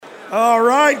All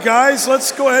right, guys,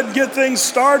 let's go ahead and get things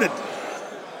started.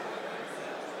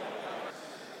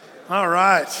 All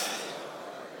right.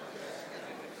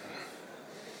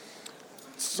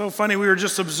 It's so funny, we were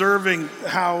just observing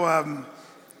how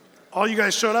all you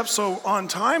guys showed up so on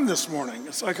time this morning.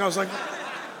 It's like, I was like,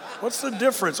 what's the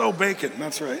difference? Oh, bacon,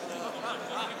 that's right.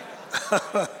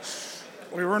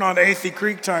 We weren't on Athey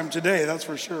Creek time today, that's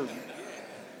for sure.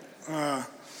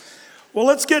 Well,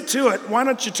 let's get to it. Why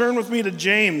don't you turn with me to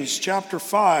James chapter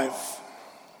 5.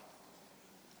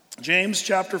 James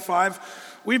chapter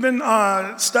 5. We've been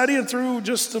studying through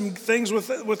just some things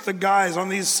with the guys on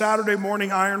these Saturday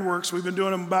morning ironworks. We've been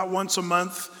doing them about once a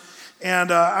month.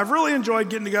 And I've really enjoyed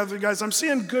getting together with you guys. I'm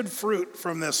seeing good fruit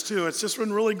from this too. It's just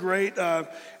been really great.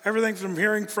 Everything from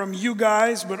hearing from you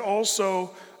guys, but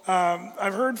also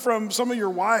I've heard from some of your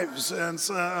wives, and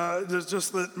there's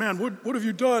just that, man, what have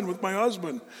you done with my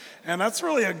husband? And that's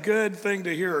really a good thing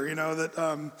to hear, you know,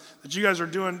 that you guys are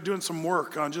doing some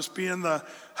work on just being the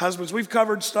husbands. We've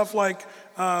covered stuff like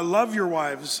love your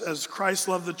wives as Christ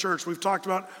loved the church. We've talked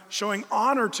about showing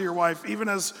honor to your wife, even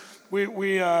as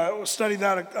we studied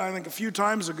that, I think, a few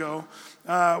times ago.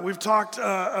 We've talked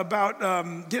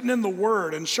about getting in the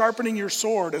Word and sharpening your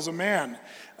sword as a man.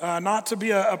 Not to be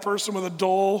a person with a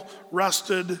dull,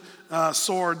 rusted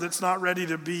sword that's not ready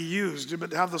to be used,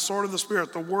 but have the sword of the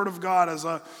Spirit, the Word of God, as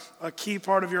a key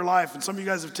part of your life. And some of you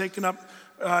guys have taken up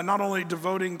not only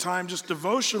devoting time just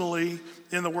devotionally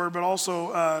in the Word, but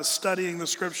also studying the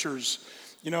Scriptures.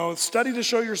 You know, study to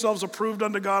show yourselves approved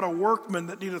unto God, a workman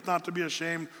that needeth not to be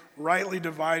ashamed, rightly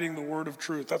dividing the word of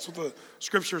truth. That's what the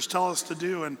Scriptures tell us to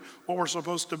do and what we're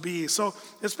supposed to be. So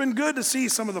it's been good to see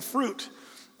some of the fruit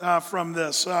from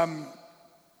this.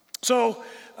 So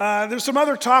there's some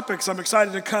other topics I'm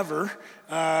excited to cover.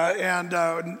 And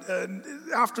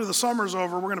after the summer's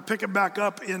over, we're going to pick it back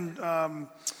up in,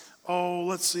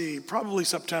 probably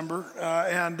September.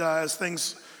 And as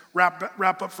things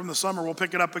wrap up from the summer, we'll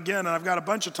pick it up again. And I've got a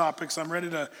bunch of topics I'm ready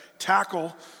to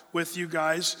tackle with you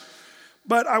guys.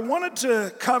 But I wanted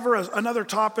to cover another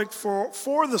topic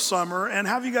for the summer and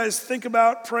have you guys think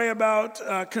about, pray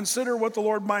about, consider what the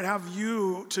Lord might have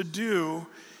you to do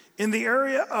in the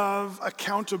area of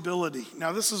accountability.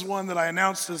 Now, this is one that I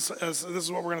announced as this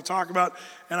is what we're going to talk about,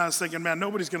 and I was thinking, man,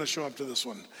 nobody's going to show up to this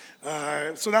one.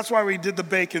 So that's why we did the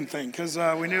bacon thing, because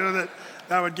we knew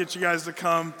that would get you guys to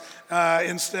come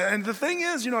instead. And the thing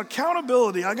is, you know,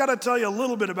 accountability, I got to tell you a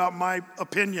little bit about my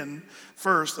opinion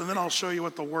first, and then I'll show you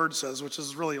what the Word says, which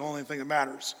is really the only thing that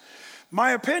matters.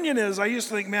 My opinion is, I used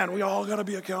to think, man, we all got to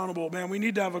be accountable. Man, we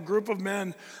need to have a group of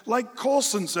men, like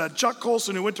Colson said, Chuck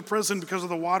Colson, who went to prison because of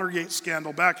the Watergate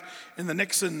scandal back in the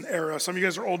Nixon era. Some of you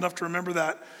guys are old enough to remember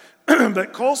that.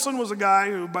 But Colson was a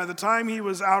guy who, by the time he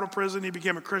was out of prison, he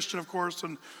became a Christian, of course,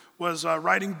 and was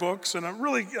writing books, and a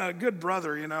really good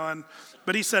brother, you know.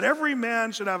 But he said every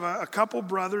man should have a couple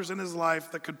brothers in his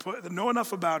life that know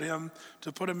enough about him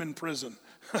to put him in prison.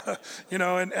 You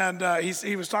know, and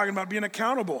he was talking about being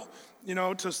accountable, you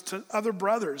know, to other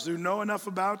brothers who know enough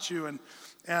about you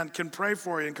and can pray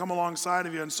for you and come alongside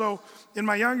of you. And so in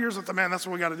my young years, I thought, man, that's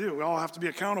what we got to do. We all have to be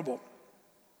accountable.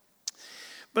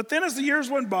 But then as the years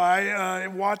went by,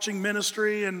 watching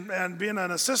ministry and being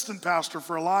an assistant pastor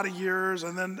for a lot of years,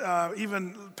 and then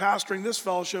even pastoring this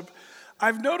fellowship,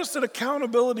 I've noticed that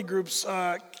accountability groups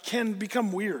can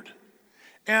become weird.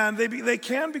 And they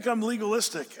can become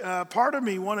legalistic. Part of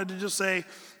me wanted to just say,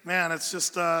 man, it's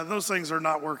just, those things are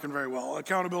not working very well.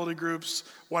 Accountability groups,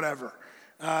 whatever.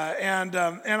 And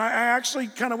I actually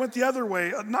kind of went the other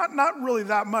way. Not really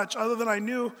that much, other than I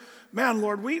knew, man,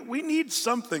 Lord, we need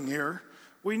something here.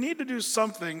 We need to do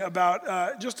something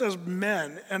about, just as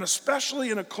men, and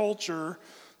especially in a culture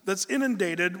that's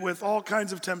inundated with all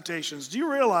kinds of temptations. Do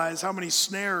you realize how many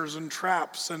snares and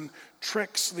traps and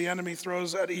tricks the enemy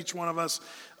throws at each one of us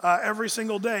every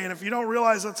single day? And if you don't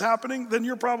realize that's happening, then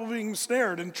you're probably being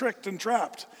snared and tricked and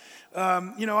trapped.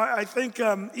 You know, I think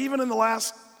even in the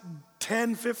last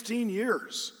 10, 15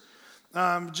 years,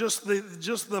 just the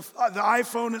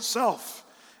iPhone itself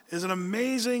is an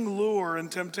amazing lure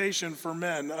and temptation for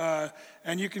men.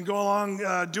 And you can go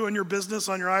along doing your business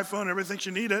on your iPhone, everybody thinks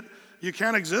you need it. You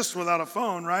can't exist without a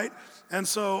phone, right? And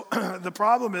so the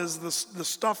problem is the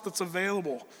stuff that's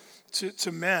available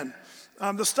to men.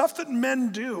 The stuff that men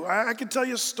do. I could tell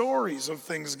you stories of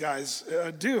things guys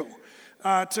do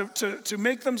to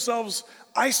make themselves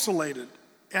isolated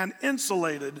and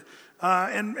insulated.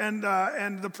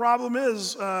 And the problem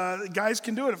is guys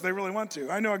can do it if they really want to.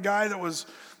 I know a guy that was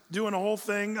doing a whole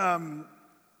thing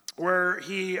where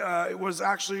he was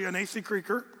actually an Athey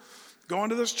Creeker, going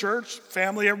to this church,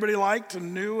 family everybody liked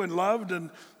and knew and loved, and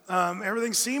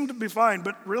Everything seemed to be fine,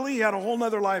 but really he had a whole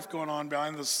nother life going on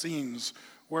behind the scenes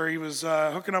where he was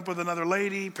hooking up with another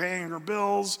lady, paying her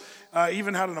bills,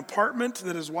 even had an apartment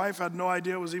that his wife had no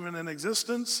idea was even in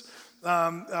existence,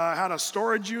 had a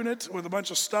storage unit with a bunch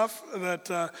of stuff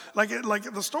that, like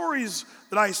the stories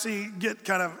that I see get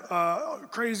kind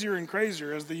of crazier and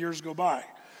crazier as the years go by.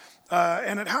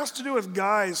 And it has to do with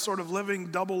guys sort of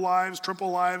living double lives,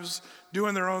 triple lives,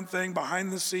 doing their own thing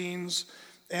behind the scenes.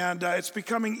 And it's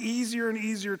becoming easier and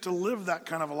easier to live that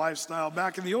kind of a lifestyle.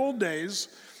 Back in the old days,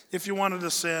 if you wanted to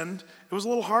sin, it was a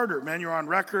little harder. Man, you're on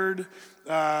record.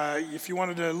 If you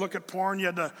wanted to look at porn, you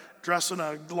had to dress in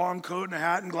a long coat and a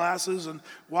hat and glasses and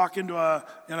walk into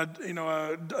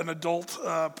an adult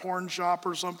porn shop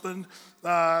or something.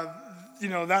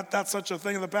 That's such a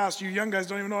thing of the past. You young guys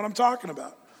don't even know what I'm talking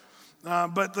about.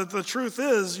 But the truth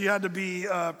is, you had to be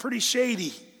pretty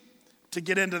shady to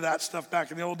get into that stuff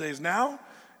back in the old days. Now,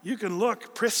 you can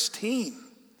look pristine,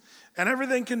 and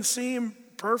everything can seem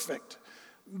perfect.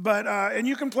 But and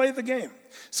you can play the game.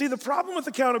 See, the problem with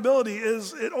accountability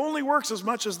is it only works as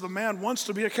much as the man wants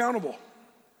to be accountable.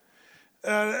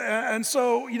 And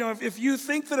so, if you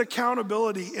think that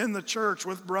accountability in the church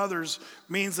with brothers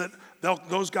means that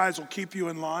those guys will keep you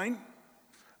in line.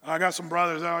 I got some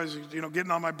brothers always, getting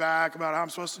on my back about how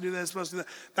I'm supposed to do this, supposed to do that.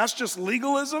 That's just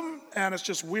legalism, and it's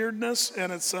just weirdness,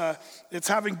 and it's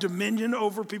having dominion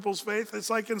over people's faith. It's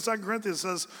like in 2 Corinthians,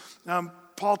 it says,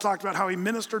 Paul talked about how he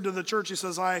ministered to the church. He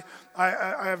says, I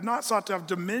have not sought to have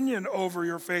dominion over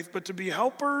your faith, but to be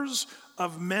helpers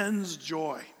of men's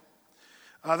joy.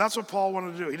 That's what Paul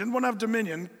wanted to do. He didn't want to have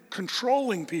dominion,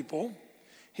 controlling people.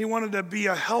 He wanted to be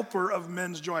a helper of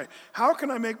men's joy. How can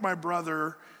I make my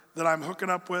brother that I'm hooking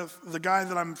up with, the guy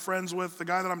that I'm friends with, the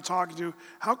guy that I'm talking to,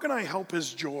 how can I help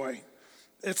his joy?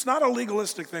 It's not a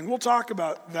legalistic thing. We'll talk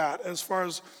about that as far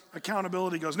as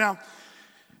accountability goes. Now,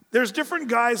 there's different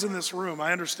guys in this room,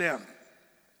 I understand.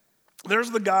 There's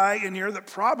the guy in here that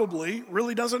probably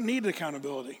really doesn't need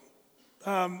accountability.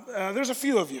 There's a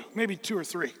few of you, maybe 2 or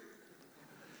 3.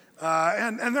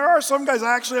 And there are some guys,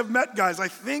 I actually have met guys, I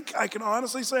think I can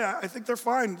honestly say, I think they're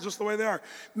fine just the way they are.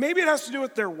 Maybe it has to do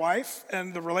with their wife,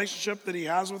 and the relationship that he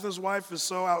has with his wife is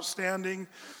so outstanding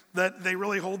that they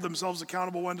really hold themselves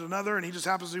accountable one to another, and he just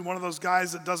happens to be one of those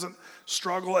guys that doesn't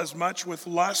struggle as much with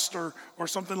lust or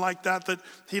something like that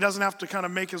he doesn't have to kind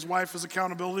of make his wife his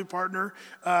accountability partner,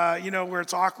 where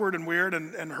it's awkward and weird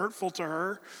and hurtful to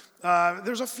her.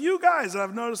 There's a few guys that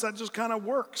I've noticed that just kind of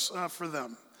works for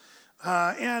them.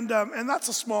 And that's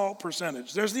a small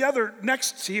percentage. There's the other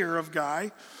next tier of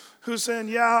guy who's saying,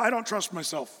 yeah, I don't trust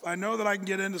myself. I know that I can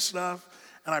get into stuff,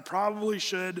 and I probably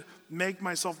should make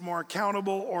myself more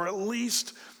accountable, or at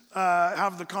least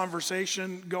have the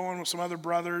conversation going with some other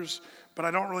brothers, but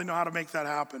I don't really know how to make that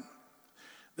happen.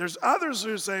 There's others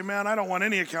who say, man, I don't want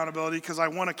any accountability because I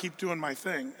want to keep doing my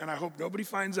thing, and I hope nobody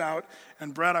finds out.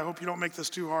 And Brett, I hope you don't make this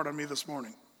too hard on me this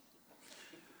morning.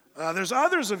 There's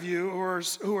others of you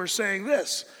who are saying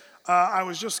this, I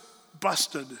was just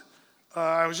busted.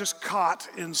 I was just caught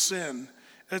in sin.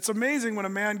 It's amazing when a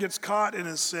man gets caught in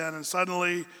his sin and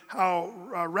suddenly how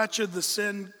wretched the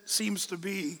sin seems to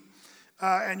be.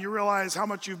 And you realize how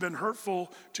much you've been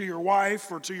hurtful to your wife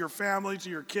or to your family, to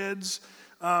your kids.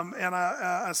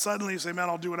 And suddenly you say, man,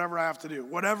 I'll do whatever I have to do.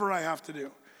 Whatever I have to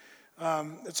do.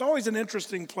 It's always an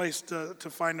interesting place to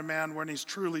find a man when he's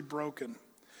truly broken.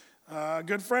 A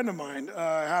good friend of mine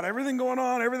had everything going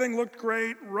on. Everything looked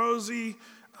great, rosy,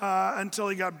 until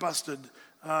he got busted.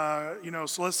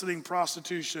 Soliciting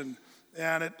prostitution,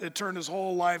 and it turned his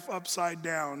whole life upside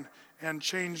down and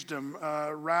changed him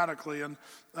radically. And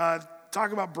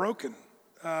talk about broken.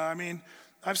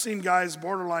 I've seen guys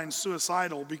borderline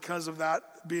suicidal because of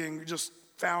that being just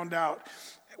found out.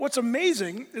 What's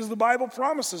amazing is the Bible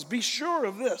promises, be sure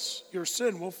of this, your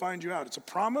sin will find you out. It's a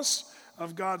promise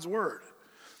of God's word.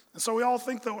 And so we all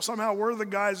think that somehow we're the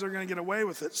guys that are going to get away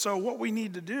with it. So what we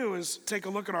need to do is take a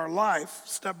look at our life,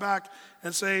 step back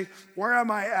and say, where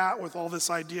am I at with all this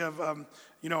idea of,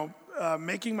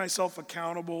 making myself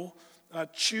accountable,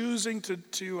 choosing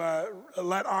to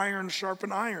let iron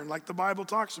sharpen iron, like the Bible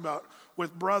talks about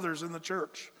with brothers in the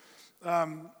church.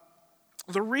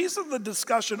 The reason the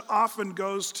discussion often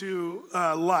goes to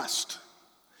lust,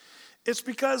 it's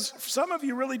because some of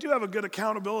you really do have a good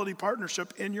accountability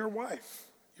partnership in your wife.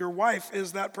 Your wife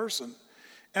is that person.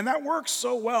 And that works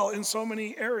so well in so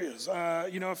many areas.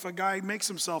 If a guy makes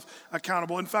himself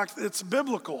accountable. In fact, it's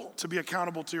biblical to be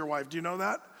accountable to your wife. Do you know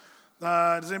that?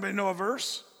 Does anybody know a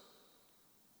verse?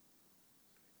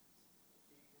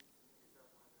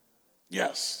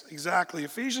 Yes, exactly.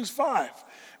 Ephesians 5.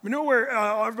 We know where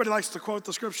everybody likes to quote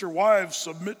the scripture, wives,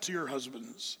 submit to your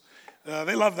husbands.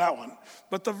 They love that one.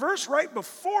 But the verse right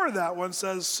before that one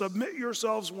says, submit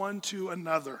yourselves one to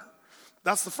another.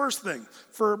 That's the first thing.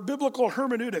 For biblical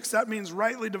hermeneutics, that means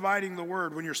rightly dividing the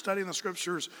word. When you're studying the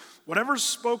scriptures, whatever's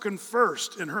spoken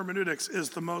first in hermeneutics is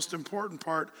the most important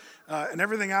part, and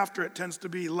everything after it tends to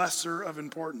be lesser of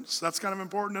importance. That's kind of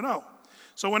important to know.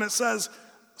 So when it says,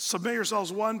 submit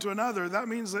yourselves one to another, that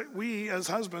means that we as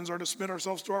husbands are to submit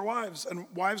ourselves to our wives, and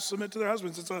wives submit to their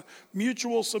husbands. It's a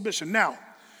mutual submission. Now,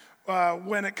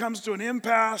 when it comes to an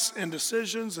impasse and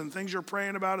decisions and things you're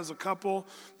praying about as a couple,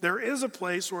 there is a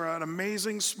place where an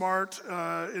amazing, smart,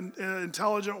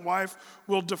 intelligent wife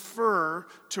will defer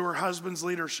to her husband's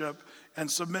leadership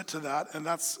and submit to that. And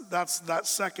that's that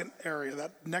second area,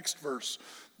 that next verse.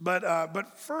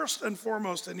 But first and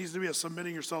foremost, it needs to be a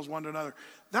submitting yourselves one to another.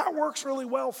 That works really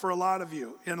well for a lot of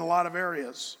you in a lot of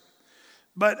areas.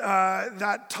 But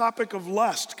that topic of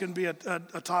lust can be a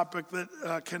topic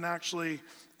that can actually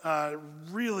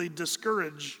really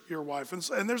discourage your wife.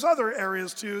 And there's other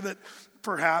areas too that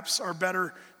perhaps are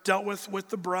better dealt with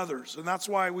the brothers. And that's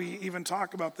why we even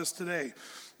talk about this today.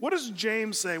 What does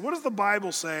James say? What does the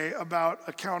Bible say about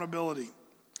accountability?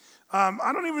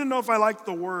 I don't even know if I like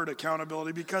the word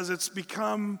accountability because it's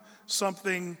become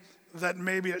something that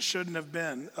maybe it shouldn't have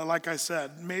been. Like I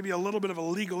said, maybe a little bit of a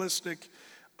legalistic,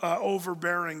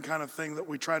 overbearing kind of thing that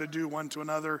we try to do one to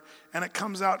another, and it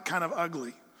comes out kind of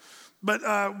ugly. But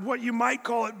what you might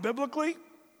call it biblically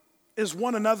is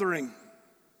one anothering.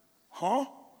 Huh?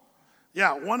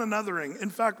 Yeah, one anothering. In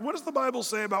fact, what does the Bible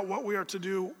say about what we are to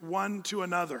do one to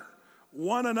another?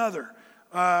 One another.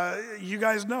 You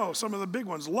guys know some of the big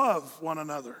ones. Love one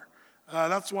another.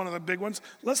 That's one of the big ones.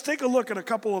 Let's take a look at a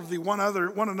couple of the one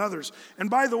another's.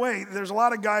 And by the way, there's a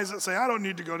lot of guys that say, I don't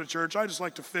need to go to church. I just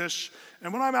like to fish.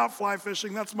 And when I'm out fly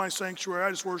fishing, that's my sanctuary.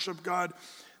 I just worship God.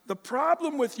 The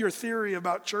problem with your theory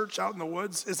about church out in the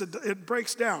woods is it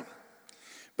breaks down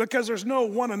because there's no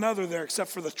one another there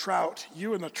except for the trout,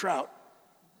 you and the trout.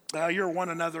 You're one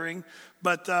anothering,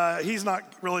 but he's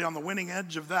not really on the winning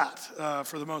edge of that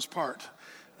for the most part.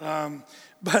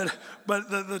 But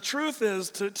the truth is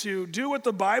to do what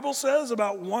the Bible says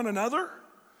about one another,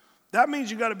 that means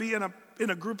you got to be in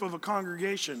a group of a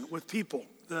congregation with people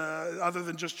other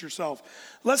than just yourself.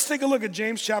 Let's take a look at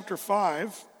James chapter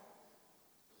 5.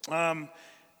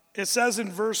 It says in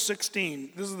verse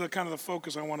 16, this is the kind of the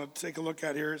focus I want to take a look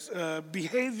at here, is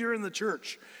behavior in the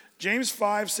church. James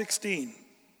 5:16.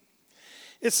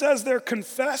 It says there,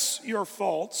 confess your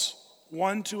faults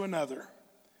one to another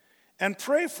and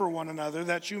pray for one another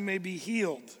that you may be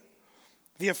healed.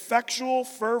 The effectual,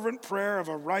 fervent prayer of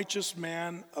a righteous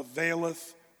man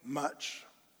availeth much.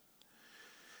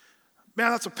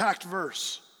 Man, that's a packed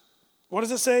verse. What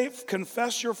does it say?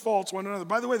 Confess your faults one to another.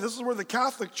 By the way, this is where the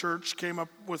Catholic Church came up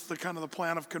with the kind of the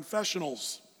plan of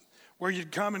confessionals, where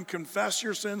you'd come and confess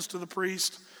your sins to the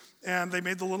priest, and they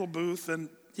made the little booth, and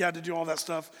you had to do all that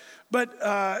stuff. But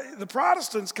the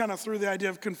Protestants kind of threw the idea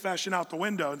of confession out the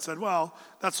window and said, well,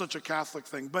 that's such a Catholic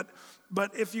thing. But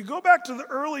if you go back to the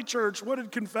early church, what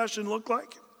did confession look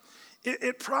like?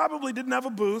 It probably didn't have a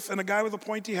booth and a guy with a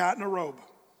pointy hat and a robe.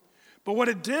 But what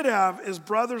it did have is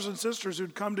brothers and sisters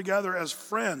who'd come together as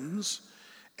friends,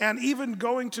 and even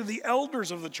going to the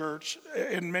elders of the church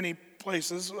in many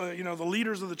places, the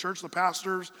leaders of the church, the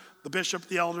pastors, the bishop,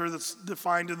 the elder, that's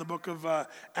defined in the book of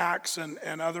Acts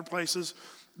and other places,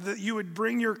 that you would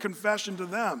bring your confession to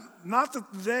them. Not that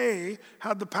they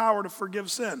had the power to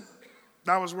forgive sin.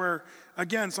 That was where,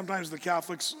 again, sometimes the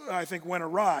Catholics, I think, went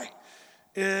awry.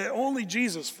 Only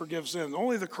Jesus forgives sin.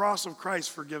 Only the cross of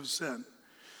Christ forgives sin.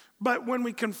 But when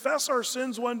we confess our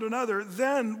sins one to another,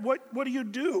 then what do you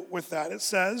do with that? It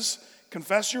says,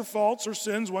 confess your faults or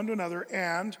sins one to another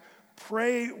and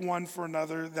pray one for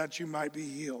another that you might be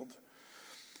healed.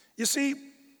 You see,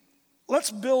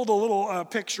 let's build a little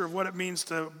picture of what it means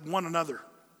to one another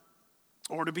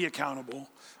or to be accountable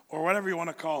or whatever you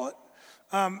want to call it.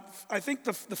 I think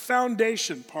the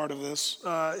foundation part of this,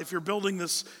 if you're building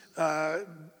this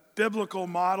biblical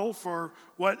model for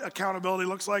what accountability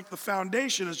looks like, the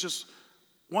foundation is just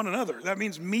one another. That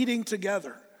means meeting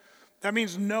together. That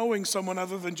means knowing someone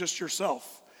other than just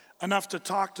yourself, enough to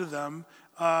talk to them,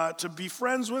 to be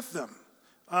friends with them,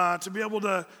 to be able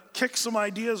to kick some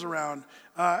ideas around.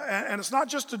 And it's not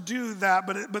just to do that,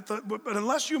 but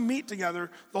unless you meet together,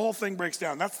 the whole thing breaks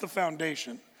down. That's the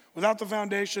foundation. Without the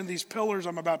foundation, these pillars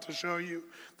I'm about to show you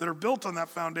that are built on that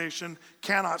foundation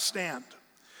cannot stand.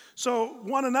 So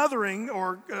one anothering,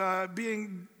 or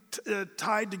being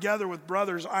tied together with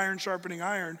brothers, iron sharpening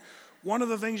iron, one of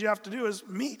the things you have to do is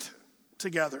meet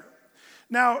together.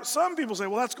 Now, some people say,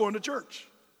 well, that's going to church.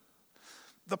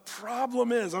 The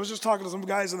problem is, I was just talking to some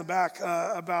guys in the back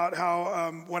about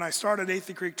how when I started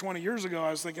Athey Creek 20 years ago,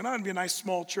 I was thinking, oh, it'd be a nice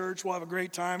small church. We'll have a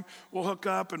great time. We'll hook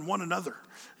up and one another,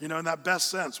 in that best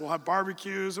sense. We'll have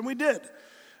barbecues, and we did.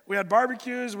 We had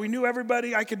barbecues. We knew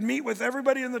everybody. I could meet with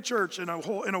everybody in the church in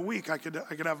a week. I could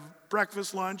have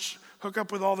breakfast, lunch, hook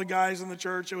up with all the guys in the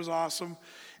church. It was awesome.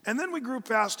 And then we grew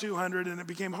past 200, and it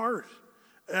became hard.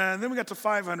 And then we got to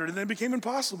 500, and then it became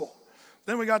impossible.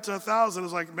 Then we got to 1,000. It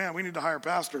was like, man, we need to hire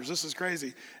pastors. This is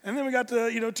crazy. And then we got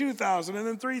to 2,000, and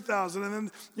then 3,000,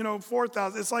 and then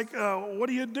 4,000. It's like, what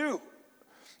do you do?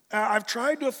 I've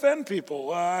tried to offend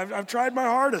people. I've tried my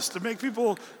hardest to make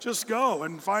people just go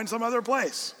and find some other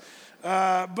place.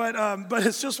 But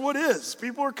it's just what is.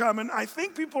 People are coming. I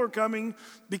think people are coming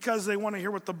because they want to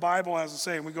hear what the Bible has to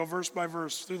say. And we go verse by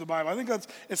verse through the Bible. I think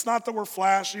it's not that we're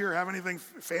flashy or have anything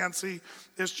fancy.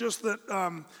 It's just that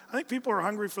I think people are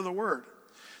hungry for the word.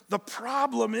 The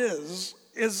problem is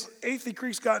Athey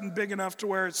Creek's gotten big enough to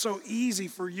where it's so easy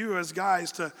for you as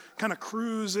guys to kind of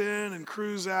cruise in and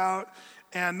cruise out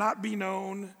and not be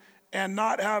known and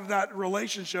not have that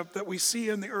relationship that we see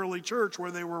in the early church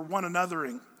where they were one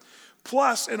anothering.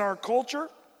 Plus, in our culture,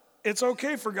 it's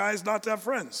okay for guys not to have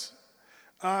friends.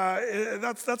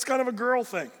 That's kind of a girl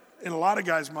thing in a lot of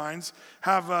guys' minds.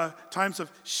 Have times of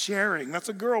sharing. That's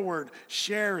a girl word,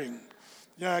 sharing.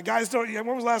 Yeah, guys don't. Yeah,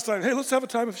 when was the last time? Hey, let's have a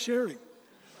time of sharing.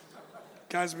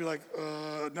 Guys would be like,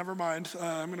 never mind.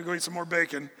 I'm going to go eat some more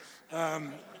bacon.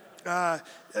 The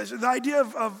idea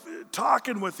of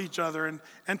talking with each other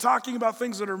and talking about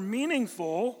things that are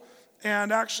meaningful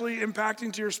and actually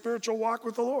impacting to your spiritual walk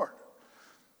with the Lord.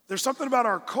 There's something about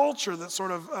our culture that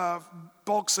sort of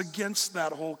bulks against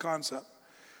that whole concept.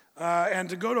 And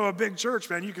to go to a big church,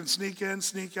 man, you can sneak in,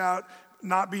 sneak out,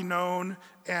 not be known,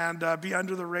 and be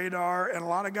under the radar, and a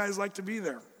lot of guys like to be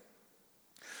there.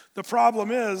 The problem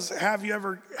is, have you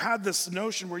ever had this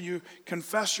notion where you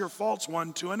confess your faults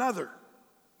one to another?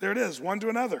 There it is, one to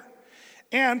another.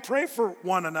 And pray for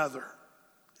one another.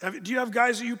 Do you have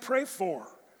guys that you pray for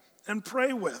and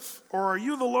pray with? Or are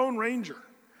you the Lone Ranger?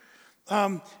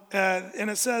 And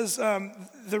it says,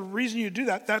 the reason you do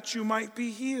that you might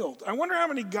be healed. I wonder how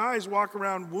many guys walk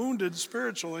around wounded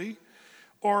spiritually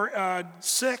or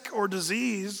sick or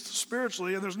diseased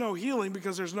spiritually, and there's no healing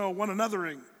because there's no one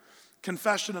anothering,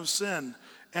 confession of sin,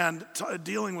 and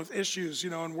dealing with issues,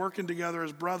 and working together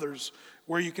as brothers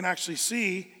where you can actually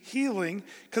see healing,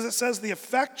 because it says the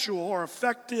effectual or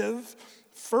effective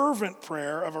fervent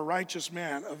prayer of a righteous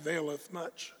man availeth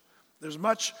much. There's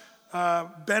much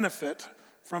benefit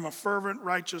from a fervent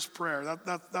righteous prayer.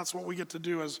 That's what we get to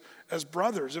do as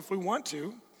brothers if we want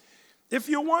to. If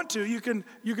you want to, you can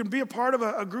be a part of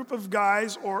a group of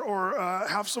guys or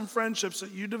have some friendships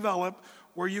that you develop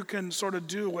where you can sort of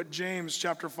do what James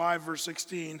chapter 5 verse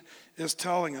 16 is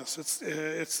telling us.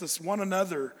 It's this one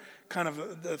another kind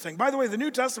of thing. By the way, the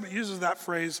New Testament uses that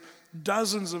phrase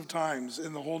dozens of times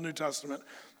in the whole New Testament.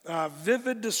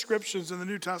 Vivid descriptions in the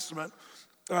New Testament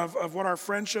of what our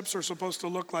friendships are supposed to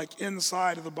look like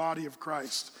inside of the body of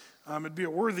Christ. It'd be a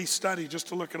worthy study just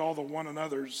to look at all the one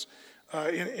another's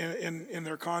in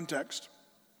their context.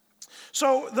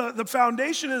 So the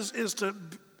foundation is to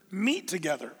meet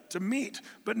together,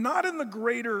 but not in the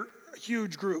greater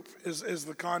huge group is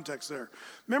the context there.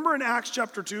 Remember in Acts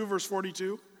chapter 2, verse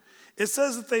 42? It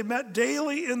says that they met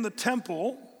daily in the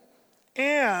temple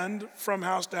and from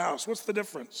house to house. What's the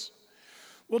difference?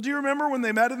 Well, do you remember when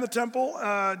they met in the temple?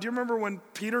 Do you remember when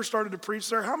Peter started to preach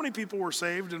there? How many people were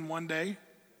saved in one day?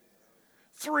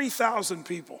 3,000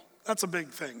 people. That's a big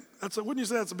thing. Wouldn't you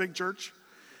say that's a big church?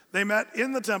 They met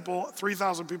in the temple,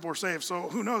 3,000 people were saved. So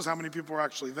who knows how many people were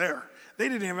actually there? They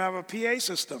didn't even have a PA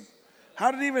system.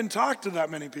 How did he even talk to that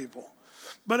many people?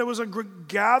 But it was a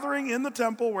gathering in the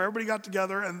temple where everybody got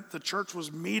together and the church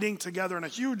was meeting together in a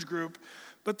huge group.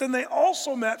 But then they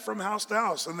also met from house to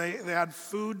house, and they had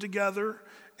food together,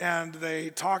 and they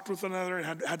talked with one another and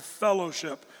had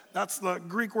fellowship. That's the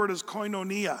Greek word is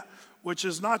koinonia, which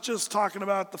is not just talking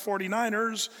about the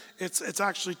 49ers, it's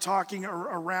actually talking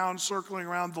circling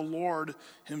around the Lord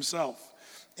himself.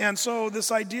 And so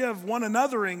this idea of one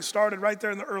anothering started right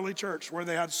there in the early church where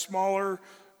they had smaller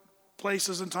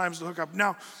places and times to hook up.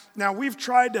 Now we've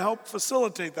tried to help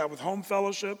facilitate that with home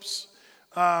fellowships,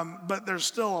 but there's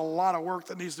still a lot of work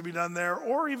that needs to be done there,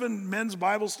 or even men's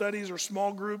Bible studies or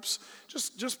small groups,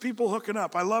 just people hooking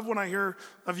up. I love when I hear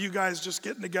of you guys just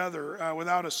getting together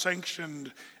without a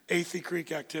sanctioned Athey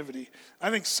Creek activity. I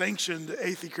think sanctioned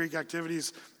Athey Creek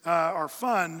activities are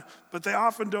fun, but they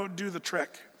often don't do the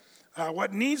trick.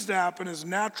 What needs to happen is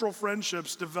natural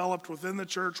friendships developed within the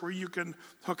church where you can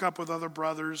hook up with other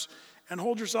brothers and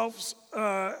hold yourselves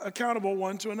accountable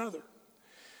one to another.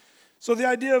 So the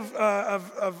idea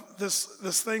of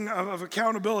this thing of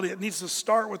accountability, it needs to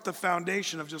start with the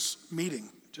foundation of just meeting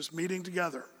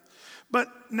together. But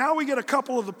now we get a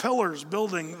couple of the pillars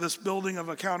building this building of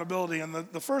accountability. And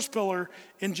the first pillar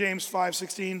in James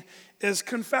 5:16 is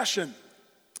confession.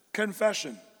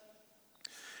 Confession.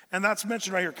 And that's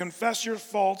mentioned right here. Confess your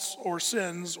faults or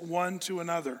sins one to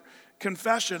another.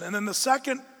 Confession. And then the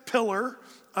second pillar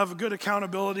of good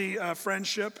accountability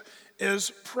friendship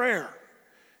is prayer.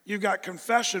 You've got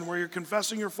confession where you're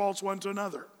confessing your faults one to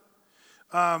another.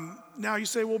 Now you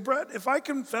say, well, Brett, if I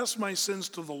confess my sins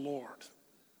to the Lord,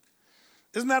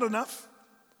 isn't that enough?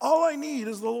 All I need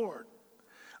is the Lord.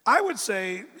 I would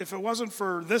say, if it wasn't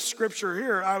for this scripture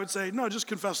here, I would say, no, just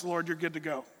confess the Lord, you're good to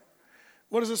go.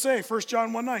 What does it say? 1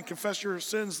 John 1:9, confess your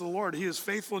sins to the Lord. He is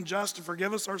faithful and just to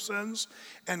forgive us our sins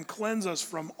and cleanse us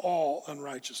from all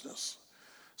unrighteousness.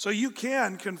 So you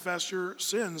can confess your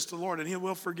sins to the Lord and he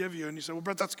will forgive you. And you say, well,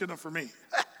 Brett, that's good enough for me.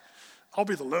 I'll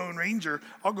be the Lone Ranger.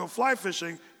 I'll go fly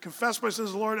fishing, confess my sins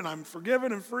to the Lord, and I'm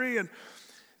forgiven and free. And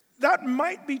that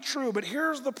might be true, but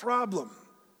here's the problem.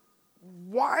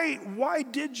 Why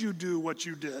did you do what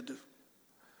you did?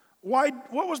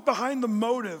 What was behind the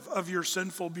motive of your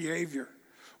sinful behavior?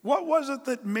 What was it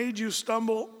that made you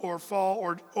stumble or fall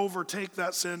or overtake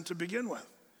that sin to begin with?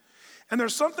 And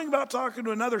there's something about talking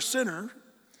to another sinner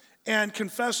and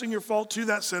confessing your fault to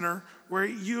that sinner where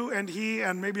you and he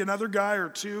and maybe another guy or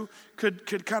two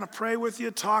could kind of pray with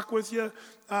you, talk with you,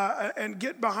 and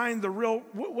get behind the real,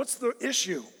 what's the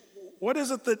issue? What is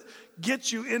it that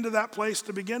gets you into that place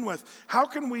to begin with? How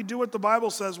can we do what the Bible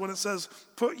says when it says,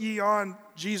 put ye on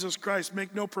Jesus Christ,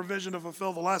 make no provision to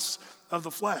fulfill the lusts of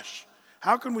the flesh?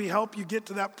 How can we help you get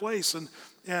to that place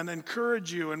and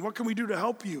encourage you? And what can we do to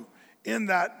help you in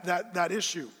that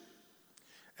issue?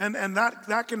 And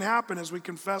that can happen as we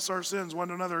confess our sins one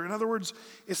to another. In other words,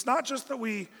 it's not just that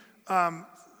we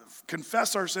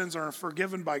confess our sins and are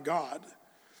forgiven by God.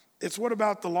 It's what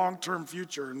about the long-term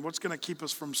future and what's going to keep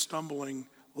us from stumbling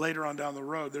later on down the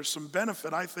road. There's some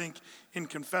benefit, I think, in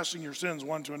confessing your sins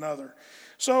one to another.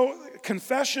 So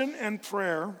confession and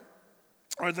prayer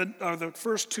are the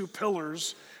first two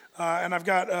pillars. And I've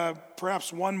got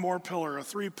perhaps one more pillar, a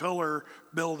 3-pillar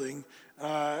building.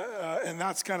 And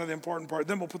that's kind of the important part.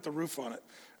 Then we'll put the roof on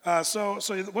it. So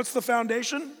what's the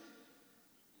foundation?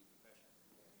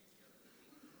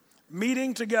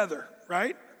 Meeting together,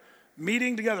 right?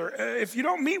 Meeting together. If you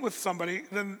don't meet with somebody,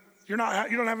 then you don't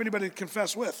have anybody to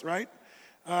confess with, right?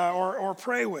 Or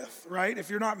pray with, right? If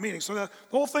you're not meeting. So the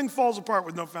whole thing falls apart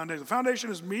with no foundation. The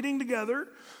foundation is meeting together.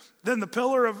 Then the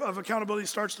pillar of accountability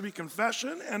starts to be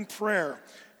confession and prayer.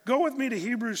 Go with me to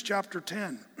Hebrews chapter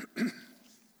 10.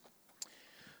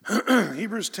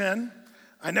 Hebrews 10.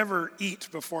 I never eat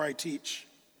before I teach.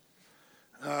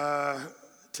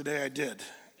 Today I did.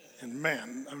 And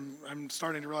man, I'm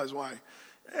starting to realize why.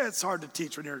 It's hard to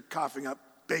teach when you're coughing up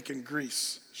bacon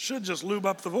grease. Should just lube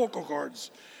up the vocal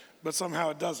cords, but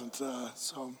somehow it doesn't.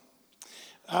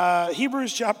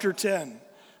 Hebrews chapter 10,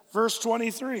 verse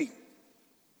 23.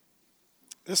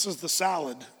 This is the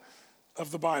salad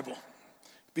of the Bible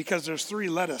because there's 3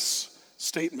 lettuce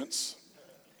statements.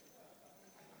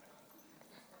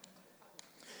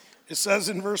 It says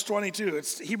in verse 22,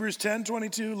 it's Hebrews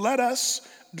 10:22, let us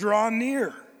draw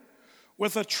near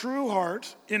with a true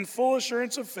heart in full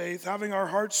assurance of faith, having our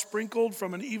hearts sprinkled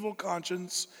from an evil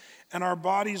conscience and our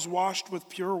bodies washed with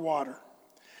pure water.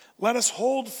 Let us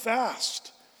hold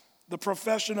fast the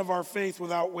profession of our faith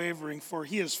without wavering, for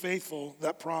he is faithful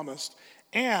that promised.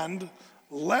 And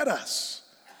let us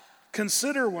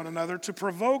consider one another to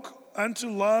provoke unto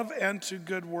love and to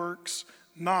good works,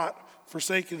 not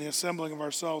forsaking the assembling of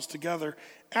ourselves together,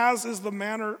 as is the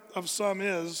manner of some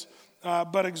is,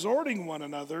 but exhorting one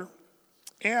another,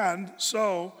 and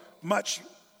so much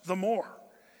the more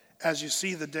as you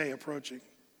see the day approaching.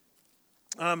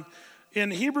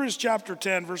 In Hebrews chapter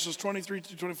 10, verses 23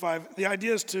 to 25, the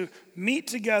idea is to meet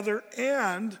together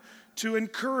and to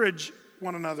encourage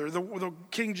one another. The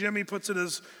King Jimmy puts it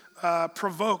as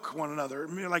provoke one another.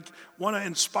 I mean, like want to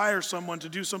inspire someone to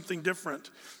do something different.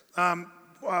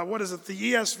 What is it?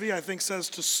 The ESV, I think, says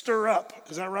to stir up.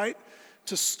 Is that right?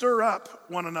 To stir up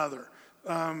one another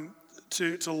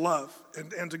to love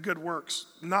and to good works.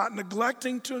 Not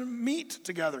neglecting to meet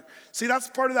together. See, that's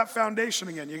part of that foundation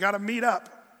again. You got to meet up.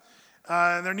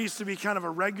 And there needs to be kind of a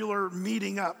regular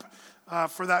meeting up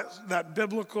for that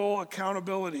biblical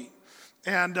accountability.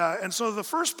 And so the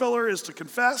first pillar is to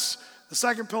confess. The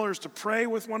second pillar is to pray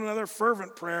with one another,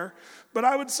 fervent prayer. But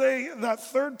I would say that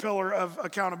third pillar of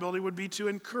accountability would be to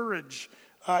encourage.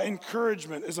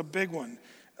 Encouragement is a big one.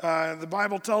 The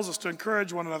Bible tells us to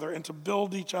encourage one another and to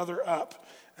build each other up.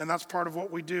 And that's part of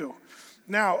what we do.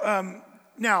 Now,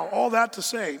 all that to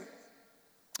say,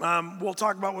 we'll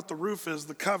talk about what the roof is,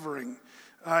 the covering,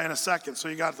 in a second. So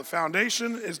you got the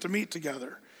foundation is to meet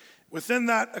together. Within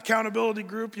that accountability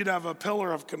group, you'd have a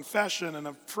pillar of confession and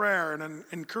of prayer and an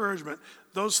encouragement.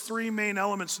 Those three main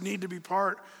elements need to be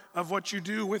part of what you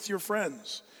do with your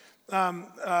friends.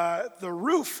 The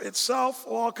roof itself,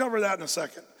 well, I'll cover that in a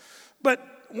second. But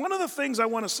one of the things I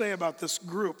want to say about this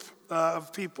group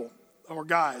of people, or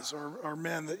guys, or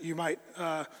men that you might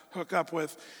hook up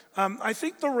with, I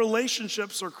think the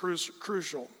relationships are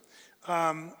crucial.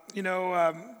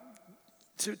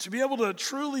 To be able to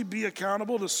truly be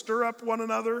accountable, to stir up one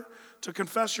another, to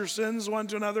confess your sins one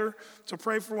to another, to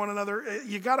pray for one another,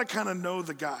 you got to kind of know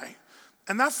the guy.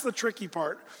 And that's the tricky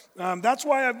part. That's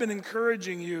why I've been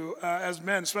encouraging you as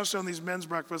men, especially on these men's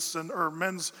breakfasts or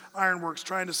men's ironworks,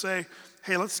 trying to say,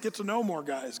 hey, let's get to know more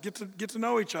guys, get to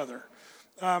know each other.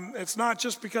 It's not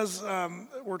just because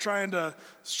we're trying to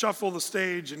shuffle the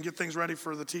stage and get things ready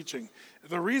for the teaching.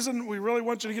 The reason we really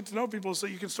want you to get to know people is so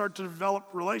you can start to develop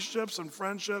relationships and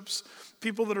friendships,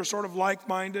 people that are sort of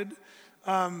like-minded.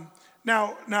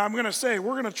 Now I'm going to say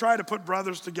we're going to try to put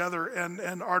brothers together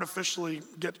and artificially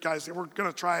get guys. We're going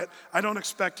to try it. I don't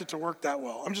expect it to work that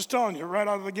well. I'm just telling you right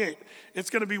out of the gate. It's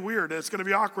going to be weird. It's going to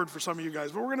be awkward for some of you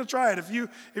guys, but we're going to try it. If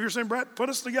you're saying, Brett, put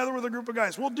us together with a group of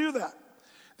guys, we'll do that.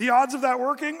 The odds of that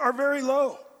working are very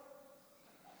low.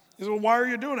 You say, well, why are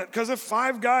you doing it? Because if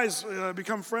 5 guys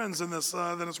become friends in this,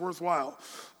 then it's worthwhile.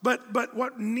 But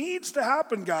what needs to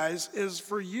happen, guys, is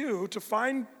for you to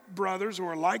find brothers who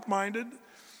are like-minded,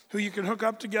 who you can hook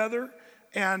up together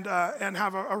and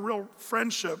have a real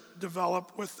friendship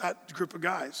develop with that group of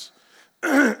guys.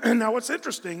 Now, what's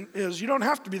interesting is you don't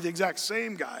have to be the exact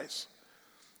same guys.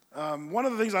 One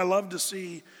of the things I love to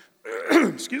see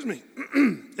excuse me,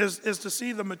 is to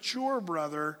see the mature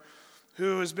brother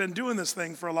who has been doing this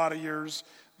thing for a lot of years,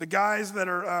 the guys that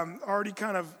are already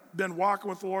kind of been walking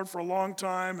with the Lord for a long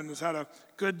time and has had a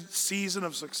good season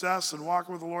of success and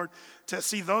walking with the Lord, to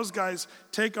see those guys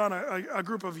take on a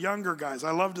group of younger guys.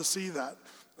 I love to see that.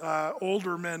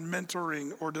 Older men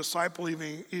mentoring or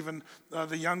discipling even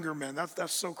the younger men.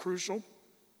 That's so crucial.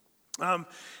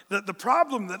 The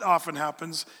problem that often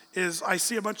happens is I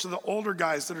see a bunch of the older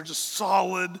guys that are just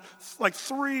solid, like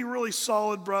 3 really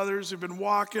solid brothers who've been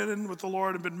walking with the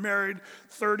Lord and been married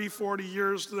 30, 40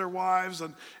 years to their wives,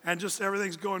 and just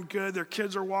everything's going good. Their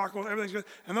kids are walking, everything's good.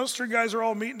 And those 3 guys are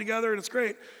all meeting together, and it's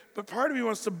great. But part of me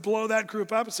wants to blow that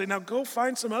group up and say, now go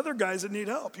find some other guys that need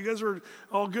help. You guys are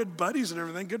all good buddies and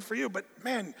everything, good for you. But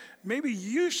man, maybe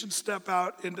you should step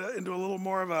out into a little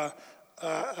more of a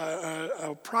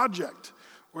project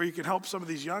where you can help some of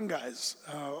these young guys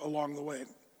along the way.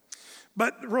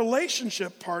 But the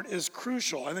relationship part is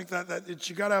crucial. I think that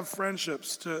you got to have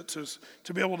friendships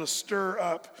to be able to stir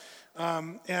up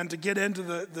and to get into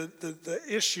the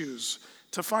issues,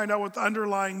 to find out what the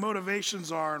underlying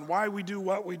motivations are and why we do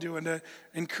what we do, and to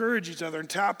encourage each other and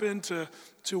tap into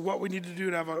what we need to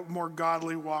do to have a more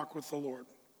godly walk with the Lord.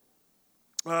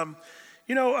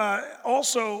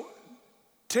 Also,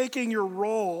 taking your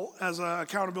role as an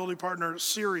accountability partner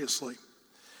seriously.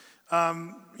 I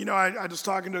was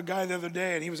talking to a guy the other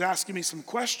day, and he was asking me some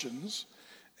questions,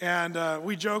 and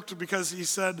we joked because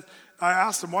I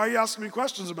asked him, why are you asking me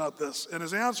questions about this? And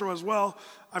his answer was, well,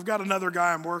 I've got another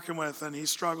guy I'm working with, and he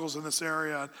struggles in this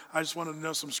area, and I just wanted to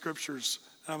know some scriptures.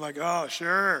 And I'm like, oh,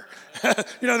 sure.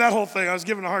 That whole thing, I was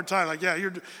giving a hard time, like, yeah,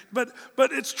 but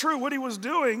it's true. What he was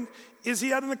doing is he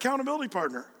had an accountability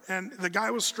partner, and the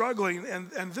guy was struggling,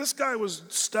 and this guy was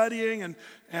studying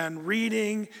and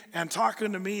reading and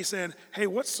talking to me, saying, hey,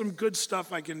 what's some good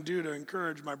stuff I can do to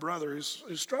encourage my brother who's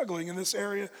struggling in this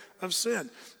area of sin?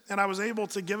 And I was able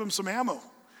to give him some ammo,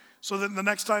 so that the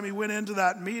next time he went into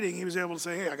that meeting, he was able to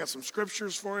say, hey, I got some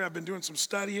scriptures for you. I've been doing some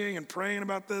studying and praying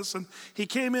about this. And he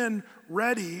came in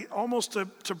ready almost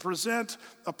to present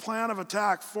a plan of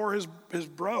attack for his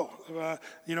bro,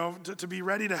 to be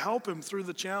ready to help him through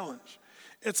the challenge.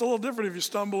 It's a little different if you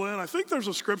stumble in. I think there's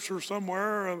a scripture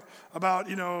somewhere about,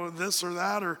 this or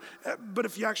that, but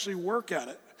if you actually work at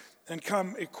it and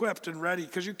come equipped and ready,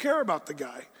 because you care about the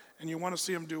guy and you want to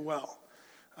see him do well.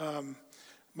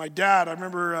 My dad, I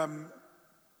remember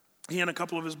he and a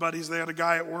couple of his buddies, they had a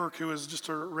guy at work who was just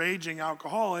a raging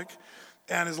alcoholic,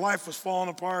 and his life was falling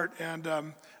apart.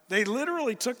 And they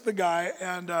literally took the guy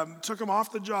and took him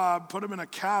off the job, put him in a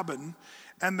cabin,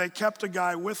 and they kept a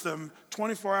guy with them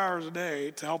 24 hours a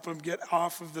day to help him get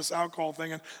off of this alcohol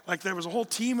thing. And like there was a whole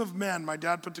team of men my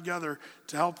dad put together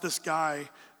to help this guy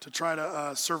to try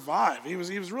to survive. He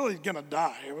was really gonna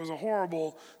die. It was a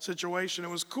horrible situation. It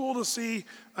was cool to see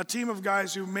a team of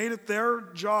guys who made it their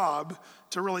job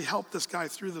to really help this guy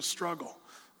through the struggle.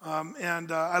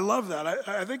 And I love that.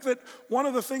 I think that one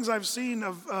of the things I've seen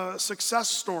of success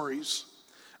stories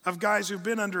of guys who've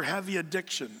been under heavy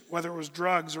addiction, whether it was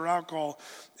drugs or alcohol,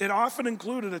 it often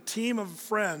included a team of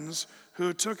friends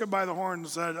who took it by the horn and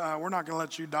said, we're not gonna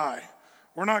let you die.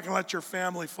 We're not gonna let your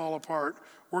family fall apart.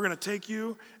 We're gonna take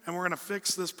you and we're gonna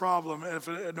fix this problem if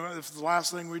it's the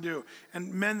last thing we do.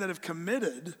 And men that have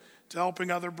committed to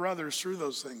helping other brothers through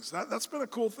those things. That's been a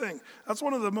cool thing. That's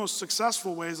one of the most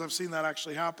successful ways I've seen that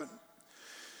actually happen.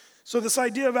 So this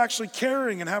idea of actually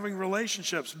caring and having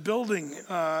relationships, building,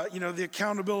 the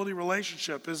accountability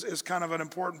relationship is kind of an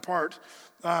important part.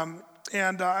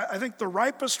 I think the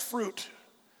ripest fruit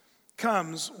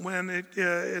comes when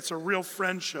it's a real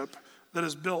friendship that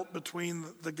is built between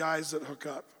the guys that hook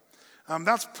up.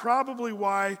 That's probably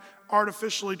why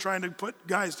artificially trying to put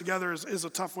guys together is a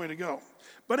tough way to go.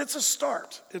 But it's a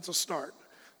start. It's a start.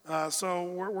 So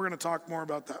we're going to talk more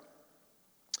about that.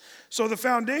 So the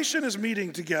foundation is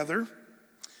meeting together.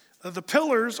 The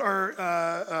pillars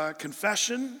are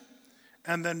confession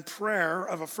and then prayer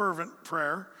of a fervent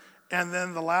prayer. And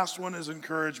then the last one is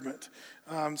encouragement.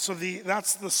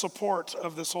 That's the support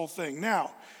of this whole thing.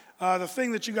 Now, the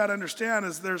thing that you got to understand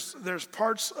is there's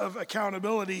parts of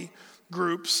accountability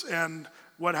groups and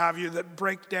what have you that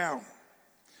break down.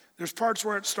 There's parts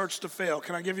where it starts to fail.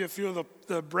 Can I give you a few of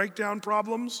the breakdown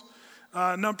problems?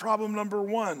 Problem number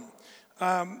one,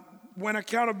 when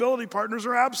accountability partners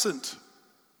are absent.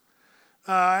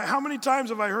 How many times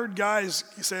have I heard guys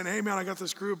saying, hey man, I got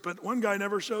this group, but one guy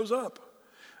never shows up.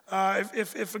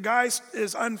 If a guy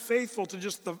is unfaithful to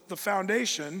just the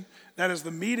foundation, that is the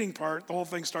meeting part, the whole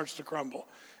thing starts to crumble.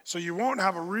 So you won't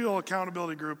have a real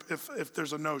accountability group if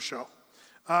there's a no-show.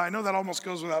 I know that almost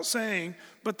goes without saying,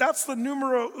 but that's the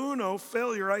numero uno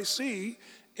failure I see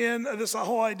in this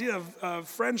whole idea of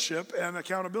friendship and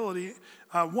accountability,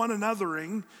 one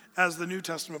anothering, as the New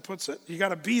Testament puts it. You got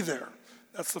to be there.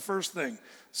 That's the first thing.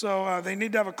 So they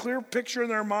need to have a clear picture in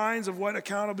their minds of what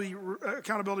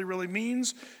accountability really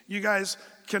means. You guys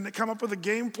can come up with a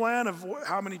game plan of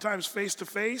how many times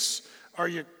face-to-face. Are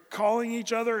you calling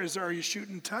each other? Are you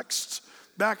shooting texts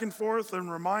back and forth and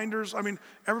reminders? I mean,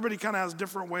 everybody kind of has a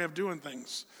different way of doing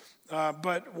things.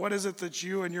 But what is it that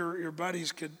you and your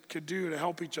buddies could do to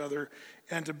help each other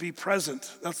and to be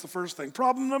present? That's the first thing.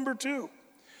 Problem number two,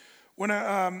 when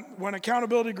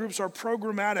accountability groups are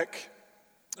programmatic,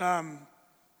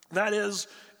 that is,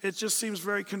 it just seems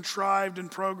very contrived and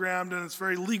programmed, and it's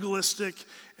very legalistic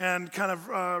and kind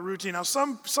of routine. Now,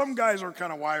 some guys are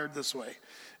kind of wired this way.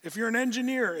 If you're an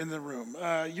engineer in the room,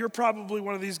 you're probably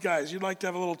one of these guys. You'd like to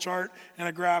have a little chart and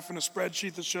a graph and a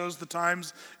spreadsheet that shows the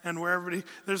times and where everybody.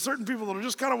 There's certain people that are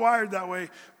just kind of wired that way,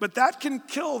 but that can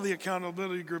kill the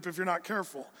accountability group if you're not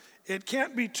careful. It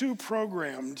can't be too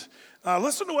programmed.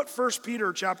 Listen to what 1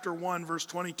 Peter chapter 1, verse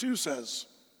 22 says.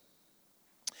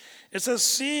 It says,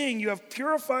 seeing you have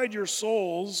purified your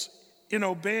souls in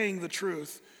obeying the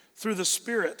truth through the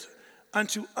Spirit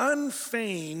unto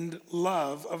unfeigned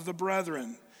love of the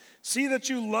brethren. See that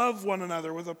you love one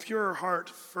another with a pure heart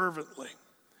fervently.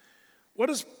 What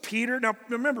is Peter? Now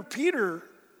remember,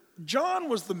 John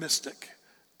was the mystic.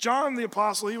 John the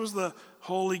apostle, he was the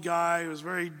holy guy. He was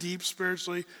very deep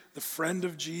spiritually, the friend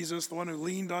of Jesus, the one who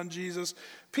leaned on Jesus.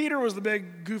 Peter was the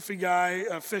big goofy guy,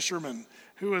 a fisherman,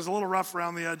 who was a little rough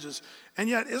around the edges. And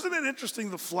yet, isn't it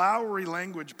interesting the flowery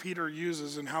language Peter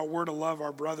uses in how we're to love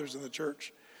our brothers in the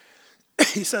church?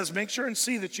 He says, make sure and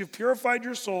see that you've purified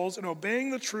your souls in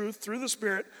obeying the truth through the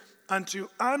Spirit unto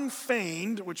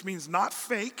unfeigned, which means not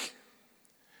fake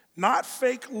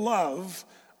love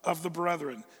of the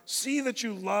brethren. See that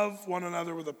you love one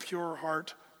another with a pure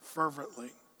heart fervently.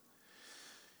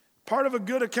 Part of a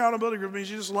good accountability group means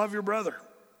you just love your brother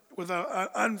with an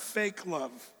unfake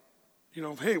love. You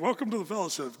know, hey, welcome to the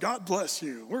fellowship. God bless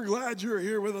you. We're glad you're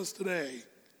here with us today.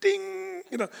 Ding!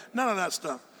 You know, none of that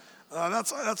stuff.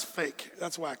 That's fake.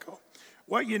 That's wacko.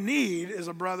 What you need is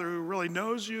a brother who really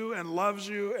knows you and loves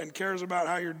you and cares about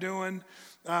how you're doing.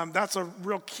 That's a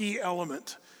real key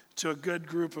element to a good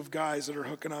group of guys that are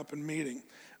hooking up and meeting.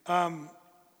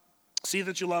 See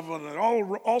that you love one another.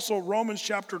 Also, Romans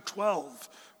chapter 12,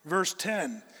 verse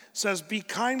 10 says, be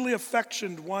kindly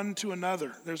affectioned one to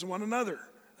another. There's one another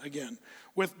again,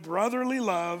 with brotherly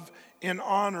love, in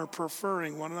honor,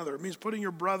 preferring one another. It means putting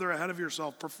your brother ahead of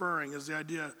yourself. Preferring is the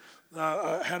idea,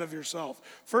 ahead of yourself.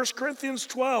 1 Corinthians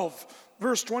 12,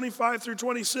 verse 25 through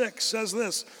 26 says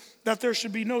this, that there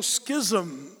should be no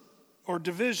schism or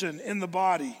division in the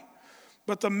body,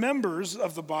 but the members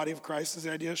of the body of Christ, is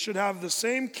the idea, should have the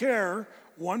same care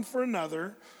one for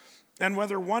another, and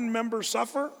whether one member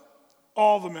suffer,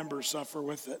 all the members suffer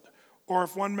with it. Or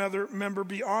if one member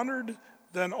be honored,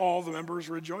 then all the members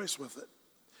rejoice with it.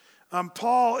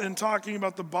 Paul, in talking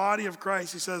about the body of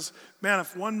Christ, he says, man,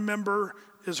 if one member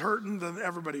is hurting, then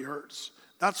everybody hurts.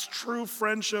 That's true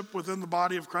friendship within the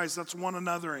body of Christ. That's one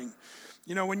anothering.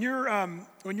 You know, when you're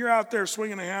out there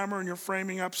swinging a hammer and you're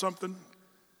framing up something,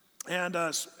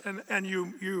 and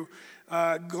you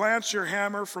glance your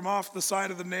hammer from off the side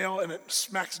of the nail and it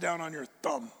smacks down on your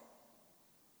thumb.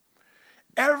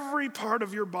 Every part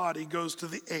of your body goes to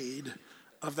the aid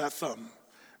of that thumb.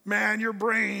 Man, your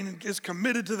brain is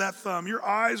committed to that thumb. Your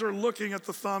eyes are looking at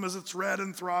the thumb as it's red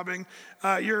and throbbing.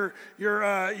 You're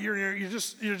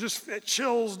just it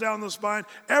chills down the spine.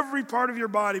 Every part of your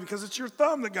body, because it's your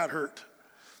thumb that got hurt.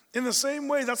 In the same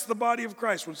way, that's the body of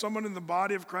Christ. When someone in the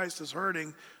body of Christ is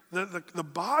hurting, the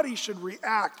body should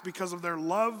react because of their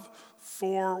love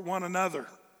for one another.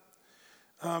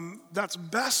 That's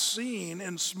best seen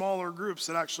in smaller groups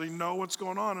that actually know what's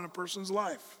going on in a person's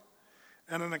life.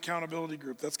 And an accountability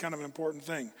group. That's kind of an important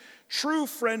thing. True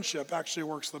friendship actually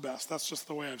works the best. That's just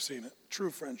the way I've seen it.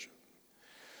 True friendship.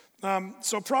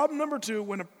 So problem number 2,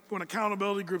 when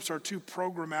accountability groups are too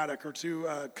programmatic or too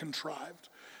contrived.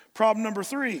 Problem number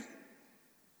 3,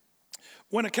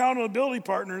 when accountability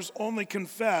partners only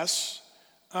confess,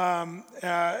 and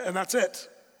that's it.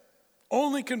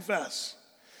 Only confess.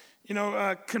 You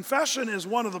know, confession is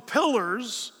one of the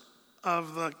pillars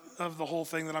of the whole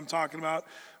thing that I'm talking about.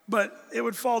 But it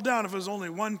would fall down if it was only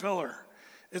one pillar.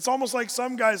 It's almost like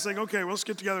some guys saying, okay, well, let's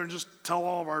get together and just tell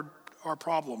all of our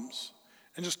problems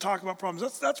and just talk about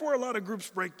problems. That's where a lot of groups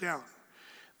break down.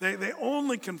 They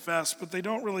only confess, but they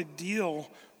don't really deal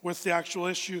with the actual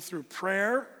issue through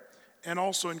prayer and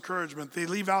also encouragement. They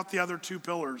leave out the other 2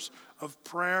 pillars of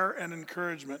prayer and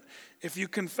encouragement. If you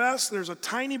confess, there's a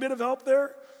tiny bit of help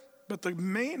there, but the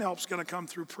main help's going to come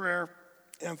through prayer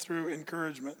and through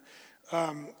encouragement.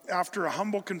 After a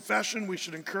humble confession, we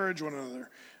should encourage one another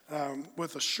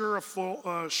with full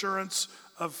assurance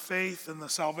of faith and the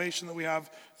salvation that we have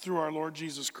through our Lord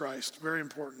Jesus Christ. Very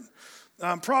important.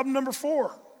 Problem number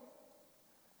 4.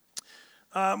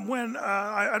 I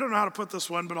don't know how to put this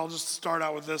one, but I'll just start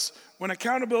out with this. When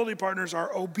accountability partners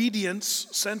are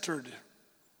obedience-centered,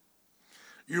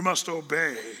 you must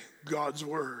obey God's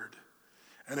word.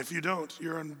 And if you don't,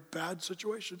 you're in a bad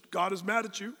situation. God is mad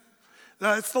at you.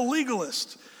 It's the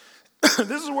legalist.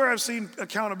 This is where I've seen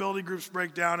accountability groups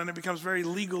break down, and it becomes very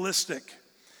legalistic.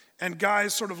 And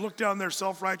guys sort of look down their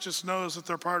self-righteous nose at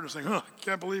their partner saying, I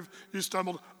can't believe you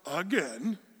stumbled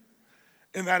again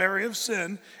in that area of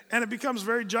sin. And it becomes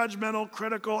very judgmental,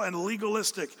 critical, and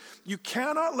legalistic. You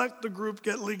cannot let the group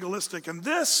get legalistic. And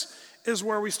this is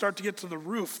where we start to get to the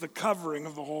roof, the covering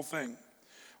of the whole thing.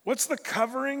 What's the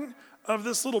covering of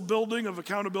this little building of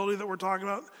accountability that we're talking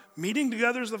about? Meeting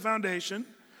together is the foundation.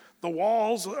 The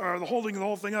walls are the holding the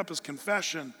whole thing up is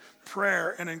confession,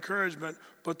 prayer, and encouragement.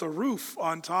 But the roof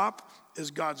on top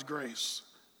is God's grace.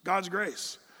 God's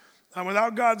grace. And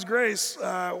without God's grace,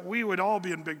 we would all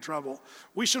be in big trouble.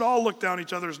 We should all look down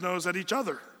each other's nose at each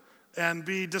other and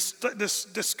be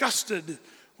disgusted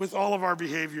with all of our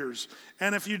behaviors.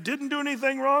 And if you didn't do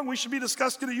anything wrong, we should be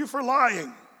disgusted at you for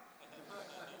lying.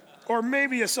 Or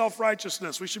maybe a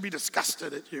self-righteousness. We should be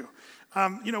disgusted at you.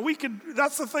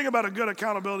 That's the thing about a good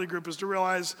accountability group is to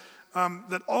realize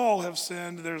that all have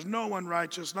sinned. There's no one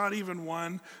righteous, not even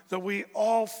one, that we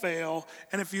all fail.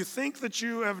 And if you think that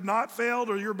you have not failed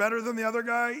or you're better than the other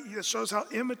guy, it shows how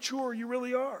immature you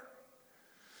really are.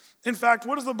 In fact,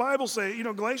 what does the Bible say? You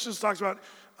know, Galatians talks about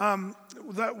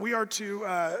that we are to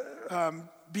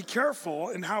be careful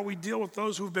in how we deal with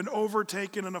those who've been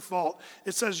overtaken in a fault.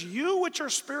 It says, you which are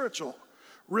spiritual,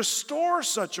 restore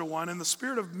such a one in the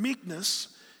spirit of meekness,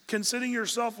 considering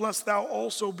yourself lest thou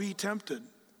also be tempted.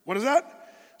 What is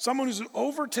that? Someone who's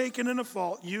overtaken in a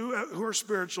fault, you who are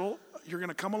spiritual, you're going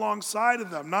to come alongside of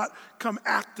them, not come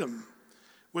at them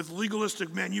with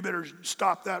legalistic, man, you better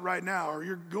stop that right now, or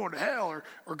you're going to hell,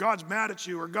 or God's mad at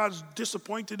you, or God's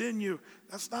disappointed in you.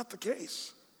 That's not the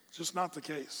case. It's just not the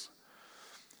case.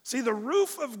 See, the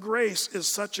roof of grace is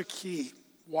such a key.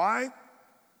 Why?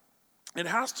 It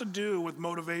has to do with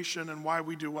motivation and why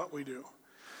we do what we do.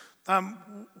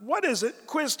 What is it?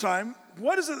 Quiz time.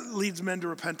 What is it that leads men to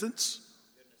repentance?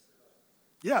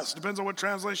 Yes, depends on what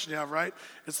translation you have, right?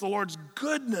 It's the Lord's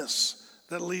goodness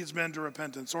that leads men to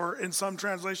repentance. Or in some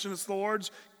translation, it's the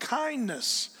Lord's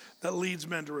kindness that leads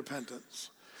men to repentance.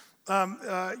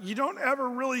 You don't ever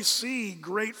really see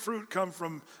great fruit come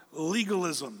from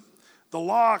legalism. The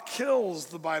law kills,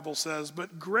 the Bible says,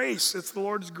 but grace, it's the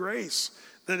Lord's grace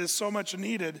that is so much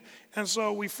needed. And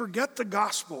so we forget the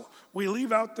gospel. We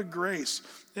leave out the grace.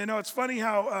 You know, it's funny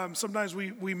how sometimes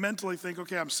we mentally think,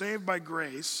 okay, I'm saved by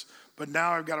grace, but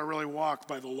now I've got to really walk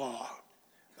by the law.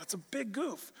 That's a big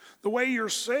goof. The way you're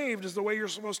saved is the way you're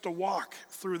supposed to walk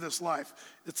through this life.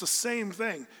 It's the same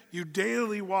thing. You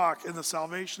daily walk in the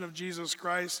salvation of Jesus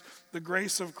Christ, the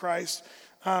grace of Christ.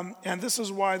 And this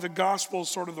is why the gospel is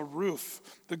sort of the roof.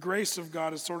 The grace of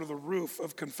God is sort of the roof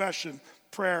of confession,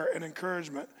 prayer, and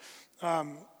encouragement.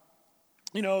 The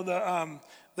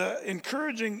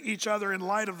encouraging each other in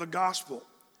light of the gospel.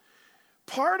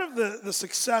 Part of the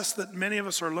success that many of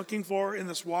us are looking for in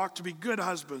this walk, to be good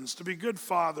husbands, to be good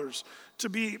fathers, to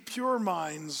be pure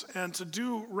minds, and to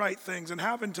do right things and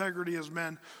have integrity as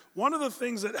men, one of the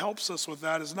things that helps us with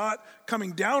that is not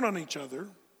coming down on each other,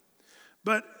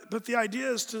 but the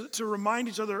idea is to remind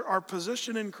each other our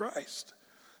position in Christ,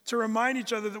 to remind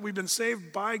each other that we've been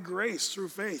saved by grace through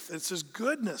faith. It's His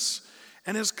goodness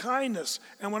and His kindness.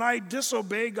 And when I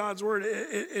disobey God's word,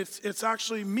 it's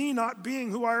actually me not being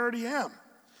who I already am.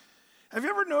 Have you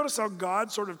ever noticed how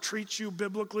God sort of treats you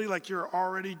biblically like you're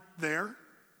already there?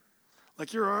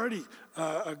 Like you're already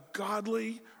a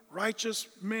godly, righteous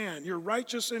man. You're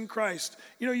righteous in Christ.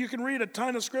 You know, you can read a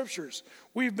ton of scriptures.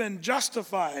 We've been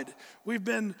justified. We've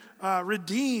been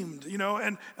redeemed, you know,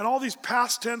 and all these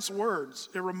past tense words.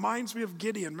 It reminds me of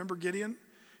Gideon. Remember Gideon?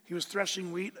 He was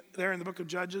threshing wheat there in the book of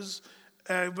Judges,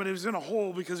 but he was in a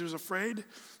hole because he was afraid,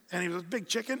 and he was a big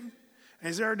chicken, and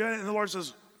he's there doing it, and the Lord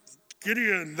says,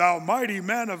 Gideon, thou mighty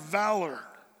man of valor.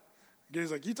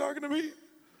 Gideon's like, you talking to me?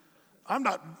 I'm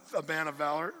not a man of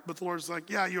valor. But the Lord's like,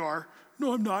 yeah, you are.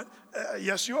 No, I'm not.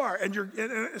 Yes, you are.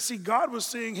 And see, God was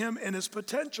seeing him in his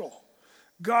potential.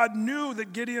 God knew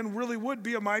that Gideon really would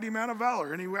be a mighty man of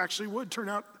valor, and he actually would turn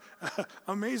out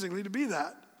amazingly to be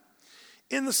that.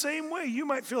 In the same way, you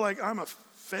might feel like I'm a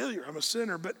failure, I'm a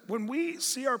sinner, but when we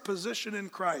see our position in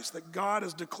Christ, that God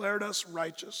has declared us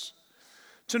righteous,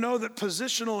 to know that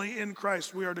positionally in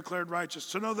Christ we are declared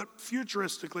righteous, to know that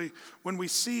futuristically when we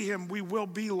see him we will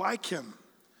be like him.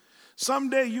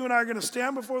 Someday you and I are going to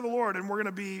stand before the Lord and we're going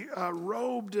to be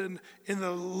robed in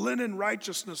the linen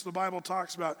righteousness the Bible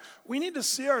talks about. We need to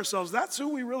see ourselves. That's who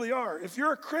we really are. If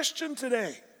you're a Christian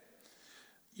today,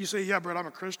 you say, yeah, Brett, I'm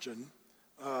a Christian,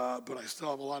 but I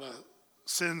still have a lot of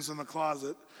sins in the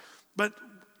closet. But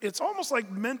it's almost like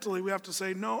mentally we have to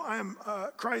say, no,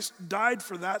 Christ died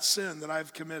for that sin that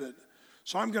I've committed.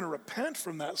 So I'm going to repent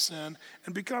from that sin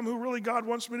and become who really God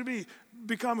wants me to be,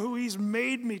 become who he's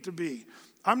made me to be.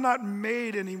 I'm not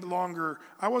made any longer.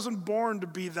 I wasn't born to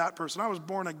be that person. I was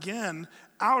born again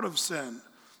out of sin.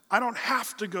 I don't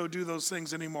have to go do those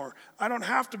things anymore. I don't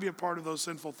have to be a part of those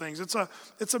sinful things. It's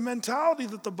a mentality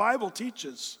that the Bible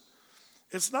teaches.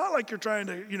 It's not like you're trying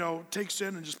to, take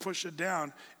sin and just push it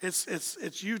down.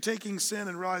 It's you taking sin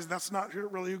and realizing that's not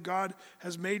really who God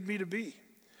has made me to be.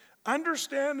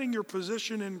 Understanding your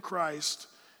position in Christ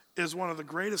is one of the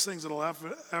greatest things that will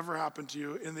ever happen to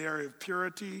you in the area of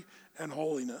purity and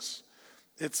holiness.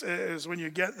 It's when you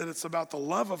get that it's about the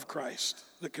love of Christ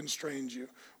that constrains you.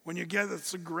 When you get that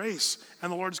it's the grace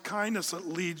and the Lord's kindness that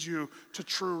leads you to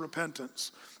true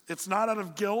repentance. It's not out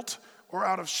of guilt or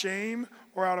out of shame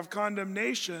or out of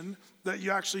condemnation that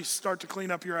you actually start to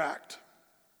clean up your act.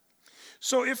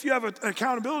 So if you have an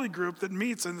accountability group that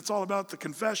meets and it's all about the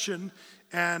confession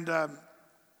and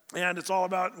it's all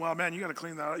about, well, man, you got to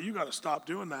clean that out. You got to stop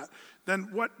doing that. Then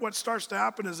what starts to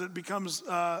happen is it becomes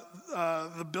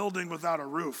the building without a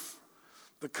roof.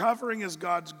 The covering is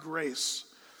God's grace,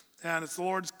 and it's the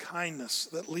Lord's kindness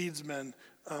that leads men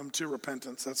to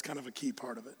repentance. That's kind of a key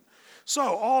part of it. So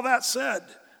all that said,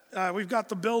 we've got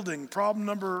the building. Problem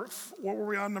number, what were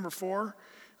we on, number 4?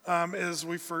 Is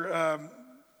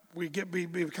we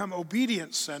become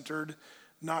obedience-centered,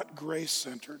 not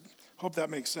grace-centered. Hope that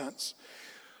makes sense.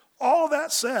 All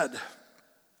that said,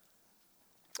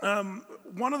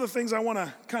 one of the things I want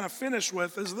to kind of finish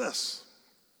with is this.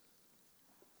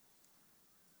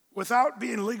 Without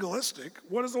being legalistic,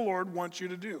 what does the Lord want you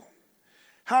to do?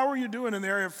 How are you doing in the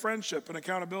area of friendship and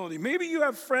accountability? Maybe you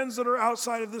have friends that are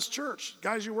outside of this church,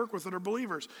 guys you work with that are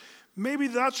believers. Maybe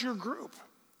that's your group.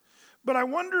 But I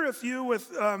wonder if you,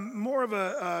 with more of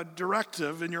a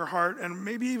directive in your heart and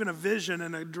maybe even a vision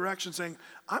and a direction saying,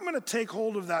 I'm going to take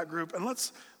hold of that group and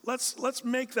let's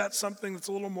make that something that's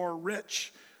a little more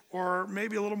rich or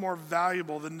maybe a little more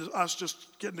valuable than us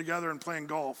just getting together and playing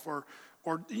golf. Or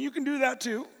you can do that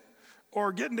too.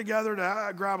 Or getting together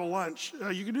to grab a lunch.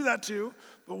 You can do that too.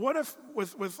 But what if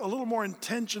with a little more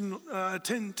intentional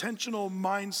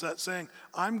mindset, saying,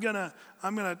 I'm gonna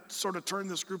sort of turn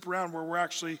this group around where we're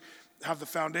actually have the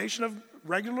foundation of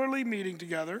regularly meeting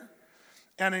together,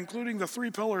 and including the three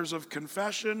pillars of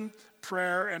confession,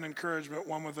 prayer, and encouragement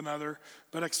one with another,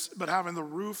 but having the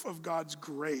roof of God's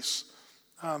grace.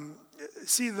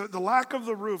 See, the lack of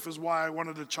the roof is why I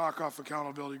wanted to chalk off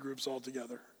accountability groups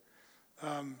altogether.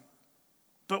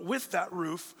 But with that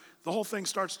roof, the whole thing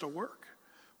starts to work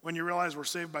when you realize we're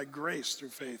saved by grace through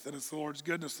faith, and it's the Lord's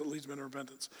goodness that leads men to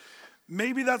repentance.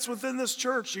 Maybe that's within this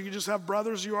church. You can just have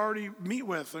brothers you already meet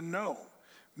with and know.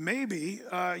 Maybe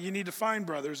you need to find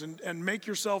brothers and make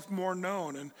yourself more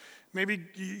known. And maybe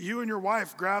you and your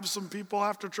wife grab some people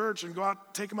after church and go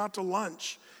out, take them out to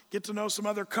lunch. Get to know some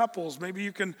other couples. Maybe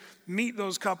you can meet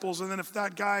those couples, and then if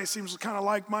that guy seems kind of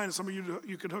like-minded, somebody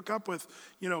you could hook up with,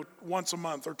 once a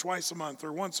month or twice a month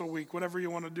or once a week, whatever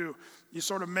you want to do. You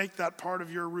sort of make that part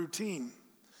of your routine.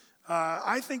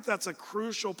 I think that's a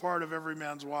crucial part of every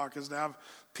man's walk, is to have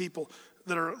people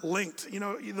that are linked.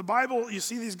 The Bible, you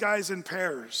see these guys in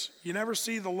pairs. You never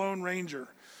see the Lone Ranger.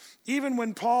 Even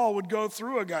when Paul would go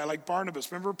through a guy like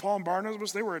Barnabas, remember Paul and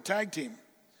Barnabas? They were a tag team.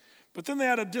 But then they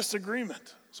had a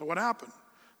disagreement. So what happened?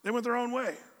 They went their own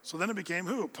way. So then it became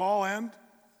who? Paul and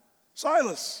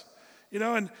Silas.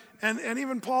 And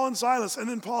even Paul and Silas. And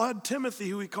then Paul had Timothy,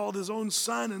 who he called his own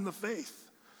son in the faith.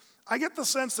 I get the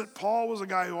sense that Paul was a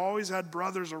guy who always had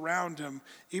brothers around him,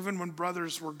 even when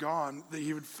brothers were gone, that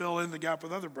he would fill in the gap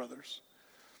with other brothers.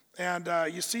 And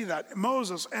you see that.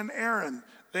 Moses and Aaron,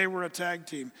 they were a tag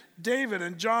team. David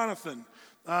and Jonathan.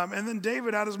 And then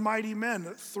David had his mighty men.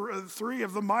 Three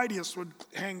of the mightiest would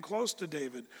hang close to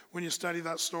David when you study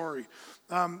that story.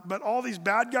 But all these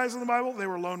bad guys in the Bible, they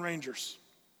were Lone Rangers.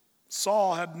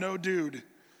 Saul had no dude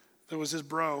that was his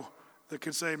bro that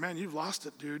could say, man, you've lost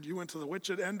it, dude. You went to the witch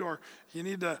at Endor. You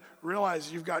need to realize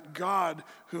you've got God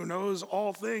who knows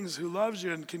all things, who loves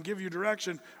you and can give you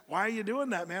direction. Why are you doing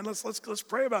that, man? Let's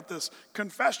pray about this.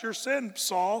 Confess your sin,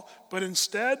 Saul. But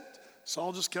instead,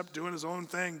 Saul just kept doing his own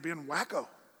thing, being wacko.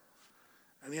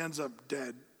 And he ends up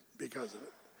dead because of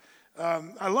it.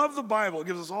 I love the Bible. It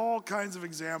gives us all kinds of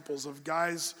examples of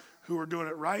guys who are doing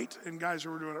it right and guys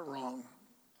who are doing it wrong.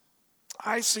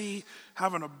 I see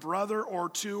having a brother or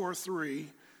two or three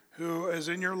who is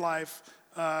in your life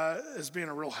as being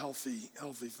a real healthy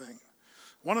thing.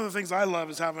 One of the things I love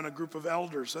is having a group of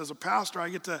elders. As a pastor, I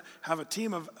get to have a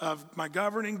team of my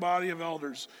governing body of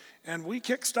elders. And we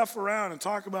kick stuff around and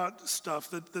talk about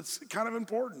stuff that's kind of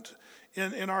important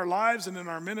in our lives and in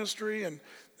our ministry. And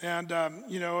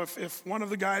if one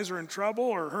of the guys are in trouble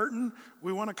or hurting,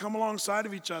 we want to come alongside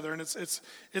of each other. And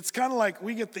it's kind of like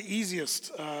we get the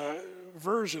easiest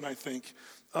version, I think,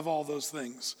 of all those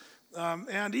things.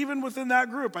 And even within that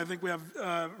group, I think we have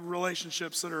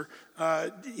relationships that are,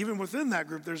 even within that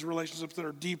group, there's relationships that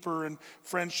are deeper and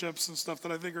friendships and stuff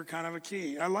that I think are kind of a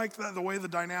key. I like that, the way the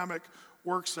dynamic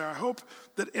works there. I hope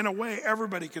that in a way,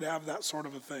 everybody could have that sort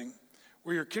of a thing,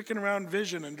 where you're kicking around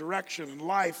vision and direction and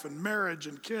life and marriage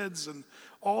and kids and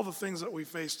all the things that we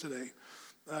face today,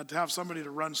 to have somebody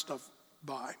to run stuff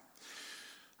by.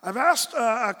 I've asked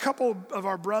a couple of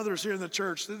our brothers here in the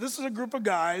church. This is a group of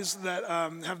guys that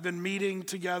have been meeting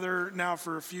together now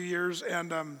for a few years,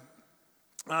 and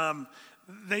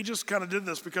they just kind of did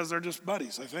this because they're just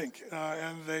buddies, I think.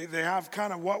 And they have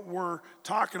kind of what we're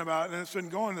talking about, and it's been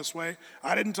going this way.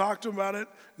 I didn't talk to them about it.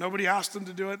 Nobody asked them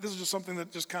to do it. This is just something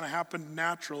that just kind of happened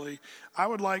naturally. I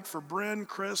would like for Bryn,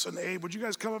 Chris, and Abe, would you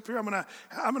guys come up here? I'm gonna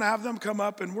have them come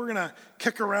up, and we're gonna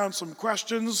kick around some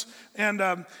questions. And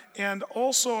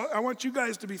also, I want you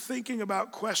guys to be thinking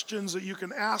about questions that you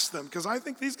can ask them, because I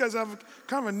think these guys have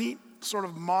kind of a neat sort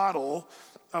of model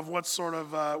of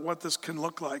what this can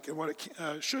look like and what it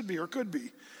should be or could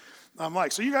be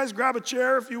like. So you guys grab a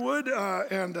chair if you would,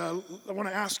 and I want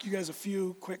to ask you guys a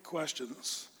few quick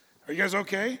questions. Are you guys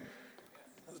okay?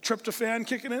 Tryptophan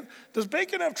kicking in? Does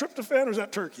bacon have tryptophan, or is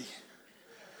that turkey?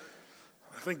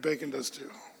 I think bacon does too.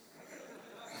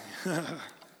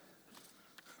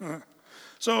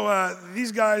 So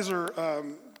these guys are,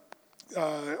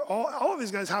 all of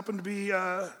these guys happen to be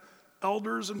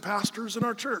elders and pastors in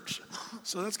our church.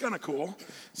 So that's kind of cool.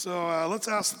 So let's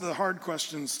ask the hard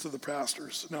questions to the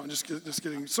pastors. No, just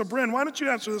kidding. So Bryn, why don't you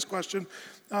answer this question?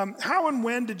 How and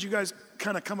when did you guys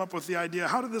kind of come up with the idea?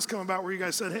 How did this come about where you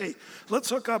guys said, hey, let's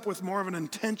hook up with more of an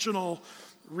intentional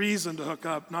reason to hook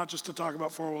up, not just to talk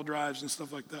about four-wheel drives and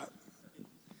stuff like that?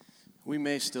 We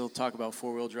may still talk about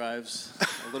four-wheel drives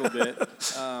a little bit.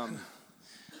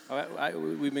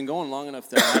 We've been going long enough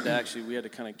that we had to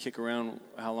kind of kick around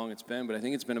how long it's been, but I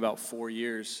think it's been about 4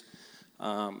 years.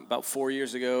 About 4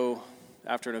 years ago,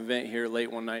 after an event here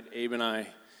late one night, Abe and I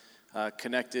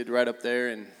connected right up there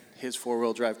in his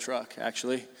four-wheel drive truck,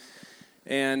 actually.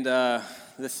 And the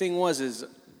thing is,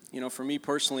 for me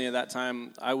personally at that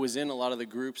time, I was in a lot of the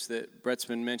groups that Brett's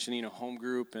been mentioning, home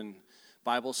group and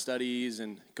Bible studies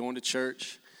and going to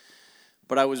church.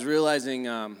 But I was realizing,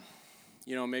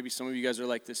 maybe some of you guys are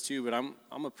like this too, but I'm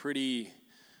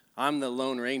the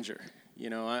Lone Ranger.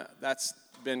 That's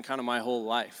been kind of my whole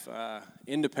life.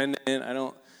 Independent,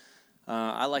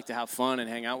 I like to have fun and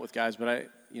hang out with guys, but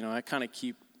I kind of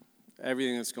keep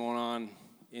everything that's going on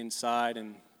inside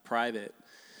and private.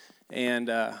 And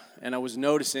I was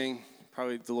noticing,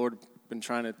 probably the Lord had been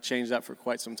trying to change that for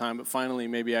quite some time, but finally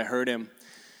maybe I heard him,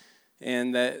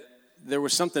 and that there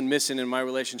was something missing in my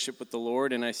relationship with the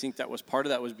Lord, and I think that was part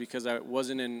of that was because I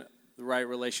wasn't in the right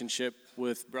relationship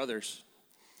with brothers.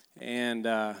 And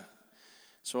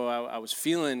so I was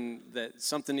feeling that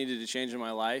something needed to change in my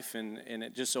life, and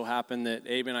it just so happened that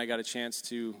Abe and I got a chance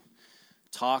to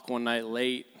talk one night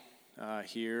late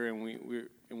here, and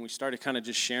we started kind of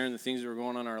just sharing the things that were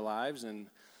going on in our lives. And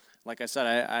like I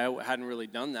said, I hadn't really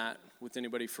done that with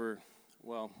anybody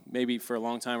maybe for a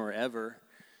long time or ever,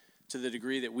 to the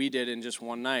degree that we did in just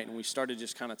one night. And we started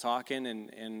just kind of talking,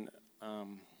 and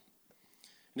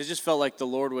it just felt like the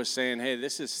Lord was saying, hey,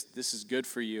 this is good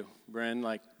for you, Bren.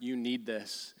 Like, you need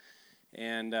this.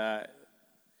 And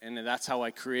that's how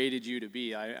I created you to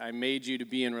be. I made you to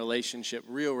be in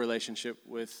real relationship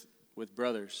with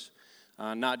brothers,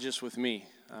 not just with me.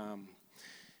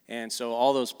 And so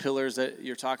all those pillars that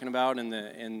you're talking about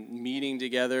and meeting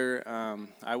together,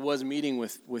 I was meeting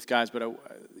with guys, but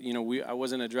I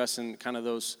wasn't addressing kind of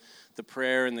the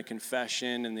prayer and the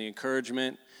confession and the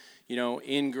encouragement,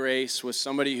 in grace with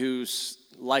somebody who's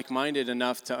like-minded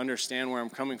enough to understand where I'm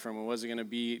coming from. It wasn't going to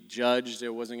be judged. It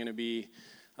wasn't going to be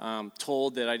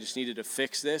told that I just needed to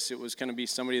fix this. It was going to be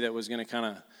somebody that was going to kind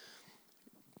of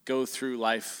go through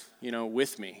life,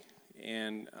 with me.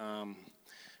 And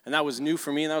that was new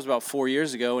for me, and that was about 4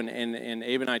 years ago, and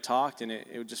Abe and I talked, and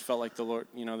it just felt like the Lord,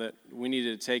 that we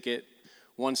needed to take it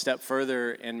one step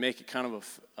further and make it kind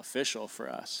of official for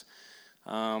us.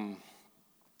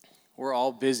 We're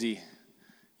all busy.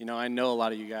 I know a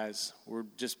lot of you guys, we're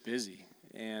just busy.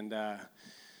 And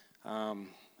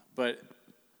but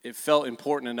it felt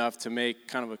important enough to make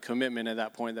kind of a commitment at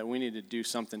that point that we needed to do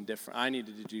something different. I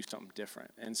needed to do something different.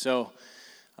 And so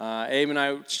Abe and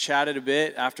I chatted a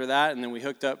bit after that, and then we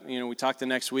hooked up. We talked the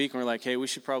next week, and we're like, hey, we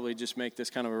should probably just make this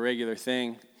kind of a regular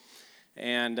thing.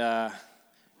 And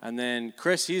then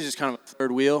Chris, he's just kind of a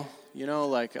third wheel,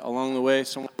 like along the way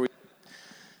somewhere.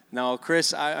 Now,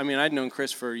 Chris, I'd known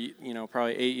Chris for,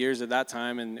 probably 8 years at that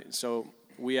time, and so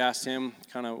we asked him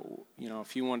kind of,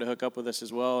 if he wanted to hook up with us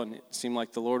as well, and it seemed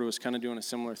like the Lord was kind of doing a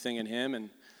similar thing in him, and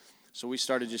so we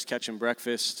started just catching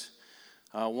breakfast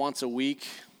once a week,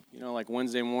 like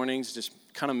Wednesday mornings, just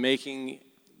kind of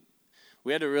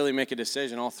we had to really make a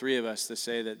decision, all three of us, to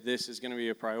say that this is going to be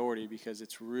a priority, because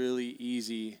it's really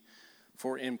easy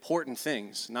for important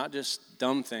things, not just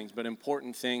dumb things, but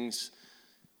important things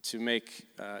to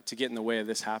get in the way of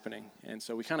this happening. And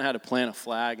so we kind of had to plant a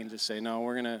flag and just say, no,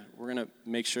 we're gonna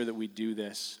make sure that we do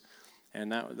this.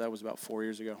 And that was about 4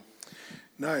 years ago.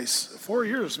 Nice. 4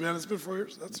 years, man. It's been 4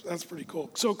 years. That's pretty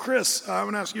cool. So, Chris, I'm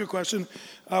going to ask you a question.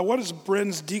 What is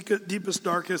Bren's deepest,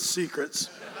 darkest secrets?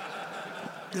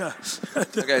 Yeah.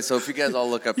 Okay, so if you guys all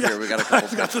look up here, we got a couple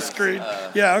I've got the screen.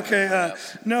 Okay.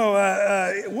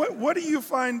 What do you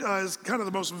find is kind of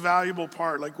the most valuable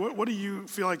part? Like, what do you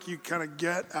feel like you kind of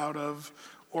get out of,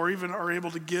 or even are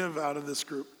able to give out of this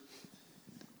group?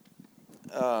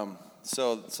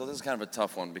 So this is kind of a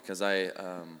tough one, because I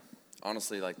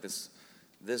honestly, like this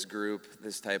group,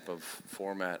 this type of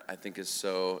format, I think is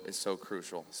so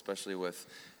crucial, especially with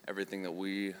everything that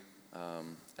we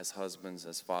as husbands,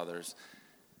 as fathers,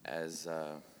 as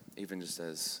even just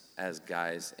as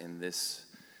guys in this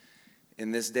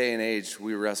day and age,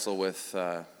 we wrestle with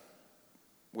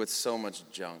so much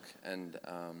junk, and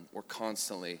we're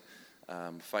constantly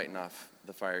fighting off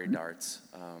the fiery darts.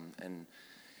 And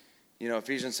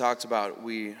Ephesians talks about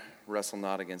we wrestle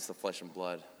not against the flesh and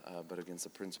blood, but against the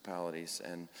principalities,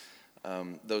 and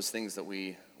those things that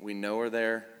we know are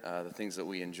there, the things that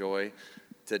we enjoy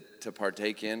to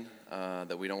partake in,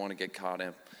 that we don't want to get caught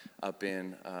up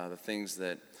in, the things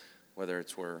that, whether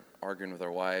it's we're arguing with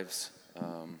our wives,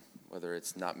 whether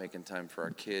it's not making time for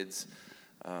our kids,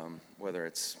 whether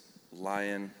it's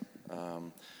lying,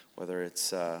 whether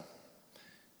it's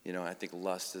I think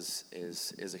lust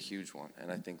is a huge one.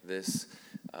 And I think this,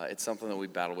 it's something that we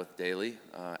battle with daily,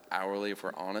 hourly, if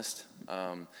we're honest.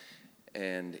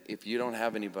 And if you don't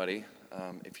have anybody,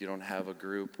 if you don't have a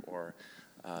group or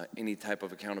any type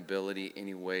of accountability,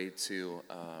 any way to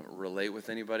relate with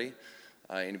anybody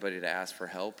to ask for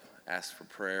help, ask for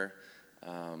prayer,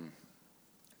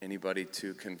 anybody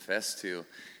to confess to,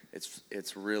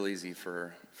 it's real easy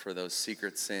for those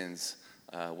secret sins,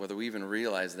 whether we even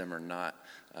realize them or not.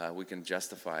 We can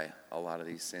justify a lot of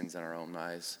these sins in our own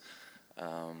eyes,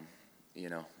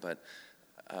 but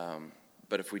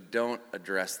if we don't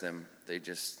address them,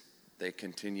 they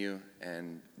continue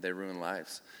and they ruin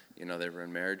lives. They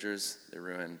ruin marriages, they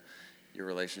ruin your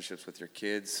relationships with your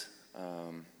kids,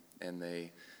 and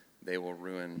they will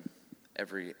ruin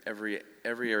every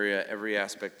area, every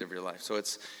aspect of your life. So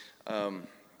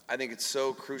I think it's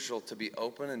so crucial to be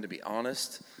open and to be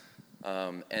honest.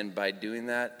 And by doing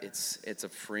that, it's a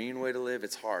freeing way to live.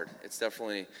 It's hard.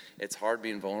 It's hard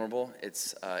being vulnerable.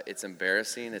 It's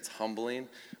embarrassing. It's humbling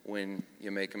when you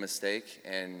make a mistake.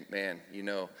 And man,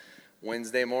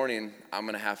 Wednesday morning, I'm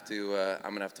gonna have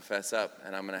to fess up,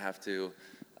 and I'm gonna have to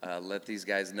let these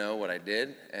guys know what I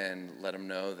did, and let them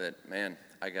know that, man,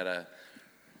 I gotta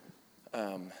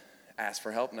ask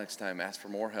for help next time. Ask for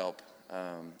more help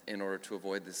in order to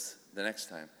avoid this the next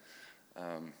time.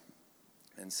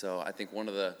 And so I think one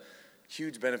of the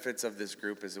huge benefits of this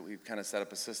group is that we've kind of set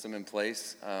up a system in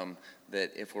place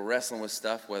that if we're wrestling with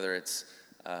stuff, whether it's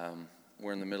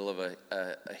we're in the middle of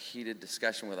a heated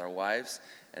discussion with our wives,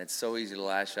 and it's so easy to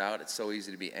lash out, it's so easy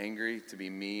to be angry, to be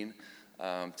mean,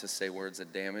 to say words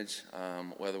that damage,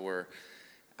 whether we're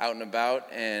out and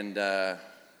about and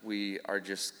we are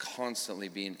just constantly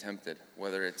being tempted,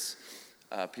 whether it's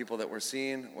people that we're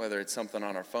seeing, whether it's something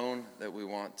on our phone that we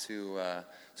want to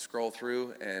scroll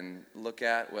through and look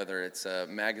at, whether it's a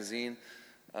magazine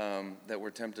that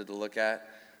we're tempted to look at.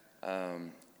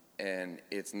 And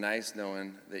it's nice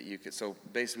knowing that you could, so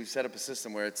basically we've set up a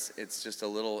system where it's just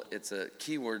it's a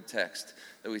keyword text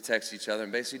that we text each other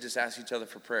and basically just ask each other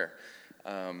for prayer.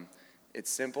 It's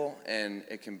simple and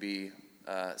it can be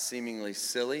seemingly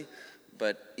silly,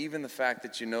 but even the fact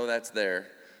that that's there,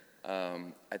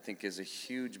 I think is a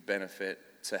huge benefit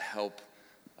to help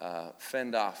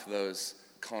fend off those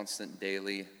constant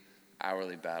daily,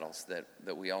 hourly battles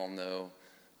that we all know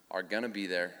are going to be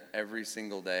there every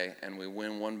single day, and we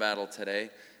win one battle today,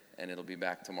 and it'll be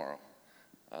back tomorrow.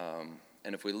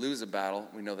 And if we lose a battle,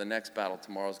 we know the next battle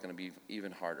tomorrow is going to be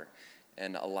even harder.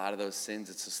 And a lot of those sins,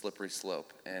 it's a slippery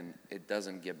slope, and it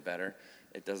doesn't get better.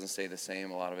 It doesn't stay the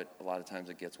same. A lot of times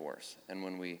it gets worse. And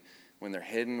when they're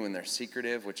hidden, when they're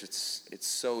secretive, which it's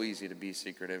so easy to be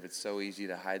secretive, it's so easy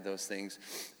to hide those things,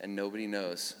 and nobody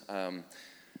knows.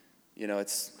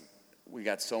 We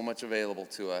got so much available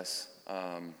to us.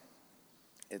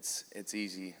 It's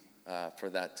easy for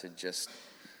that to just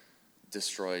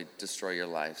destroy your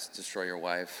lives, destroy your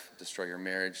wife, destroy your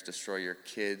marriage, destroy your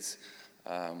kids.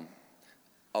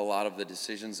 A lot of the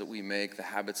decisions that we make, the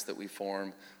habits that we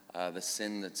form, the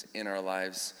sin that's in our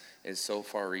lives is so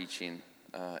far-reaching.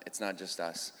 It's not just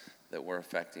us that we're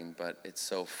affecting, but it's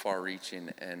so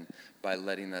far-reaching, and by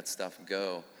letting that stuff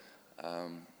go,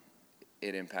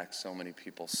 it impacts so many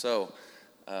people. So,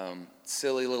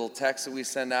 silly little text that we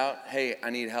send out, hey, I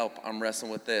need help, I'm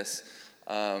wrestling with this.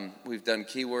 We've done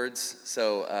keywords,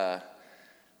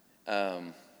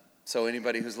 so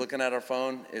anybody who's looking at our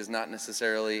phone is not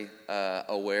necessarily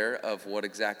aware of what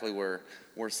exactly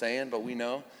we're saying, but we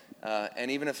know.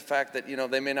 And even if the fact that,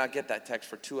 they may not get that text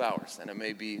for 2 hours, and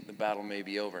the battle may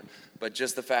be over. But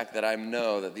just the fact that I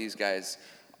know that these guys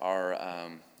are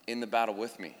in the battle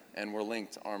with me, and we're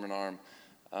linked arm in arm,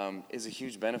 is a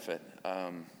huge benefit.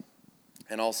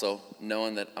 And also,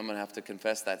 knowing that I'm going to have to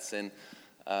confess that sin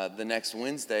the next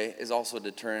Wednesday is also a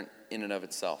deterrent in and of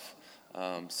itself.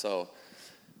 So,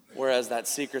 whereas that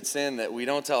secret sin that we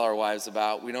don't tell our wives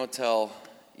about, we don't tell,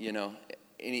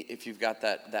 if you've got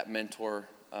that mentor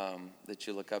that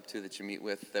you look up to, that you meet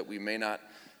with, that we may not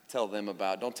tell them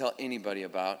about, don't tell anybody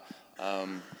about.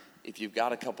 If you've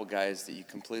got a couple guys that you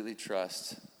completely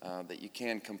trust, that you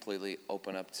can completely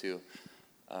open up to,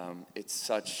 it's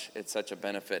such a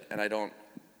benefit. And I don't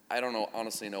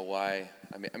honestly know why.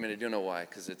 I mean I do know why,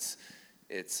 because it's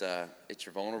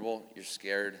you're vulnerable, you're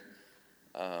scared,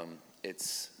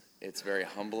 it's very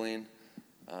humbling,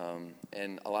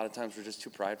 and a lot of times we're just too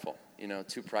prideful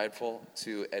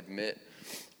to admit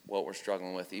what we're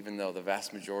struggling with, even though the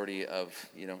vast majority of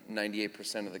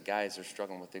 98% of the guys are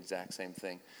struggling with the exact same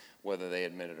thing, whether they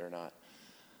admit it or not.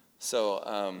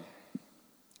 So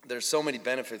there's so many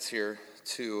benefits here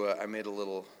to I made a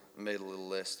little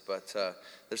list, but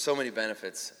there's so many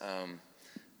benefits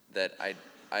that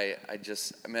I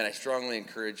strongly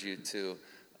encourage you to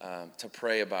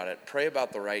pray about it. Pray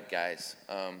about the right guys,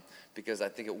 because I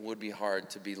think it would be hard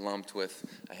to be lumped with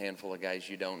a handful of guys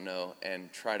you don't know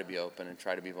and try to be open and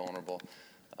try to be vulnerable.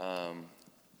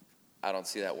 I don't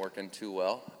see that working too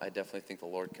well. I definitely think the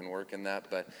Lord can work in that,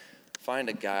 but find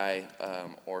a guy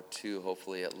or two,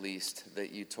 hopefully at least,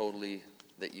 that you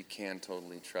can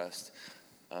totally trust.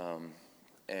 I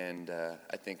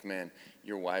think, man,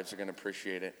 your wives are going to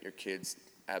appreciate it. Your kids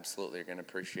absolutely are going to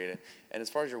appreciate it. And as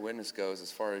far as your witness goes,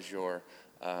 as far as your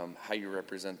how you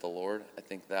represent the Lord, I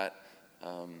think that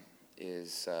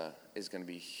is going to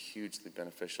be hugely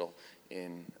beneficial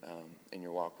in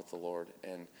your walk with the Lord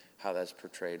and how that's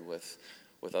portrayed with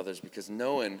others. Because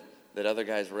knowing that other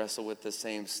guys wrestle with the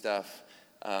same stuff,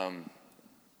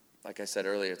 like I said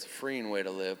earlier, it's a freeing way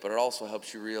to live, but it also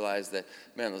helps you realize that,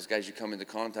 man, those guys you come into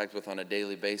contact with on a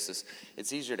daily basis,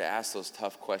 it's easier to ask those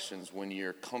tough questions when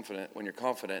you're confident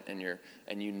and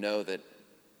you know that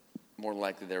more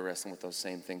likely they're wrestling with those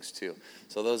same things too.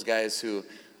 So those guys who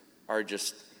are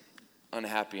just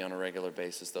unhappy on a regular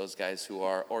basis, those guys who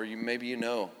are, or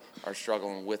are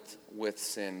struggling with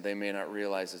sin, they may not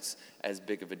realize it's as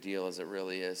big of a deal as it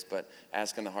really is, but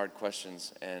asking the hard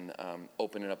questions and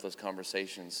opening up those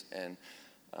conversations, and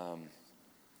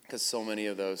because so many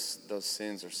of those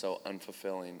sins are so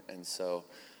unfulfilling and so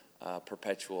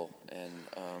perpetual. And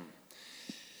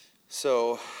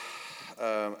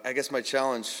I guess my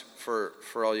challenge for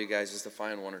all you guys is to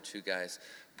find one or two guys,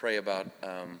 pray about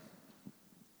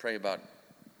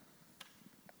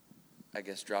I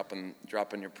guess dropping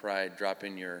your pride,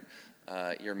 dropping your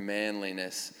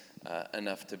manliness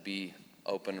enough to be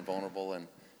open and vulnerable and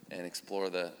explore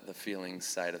the feelings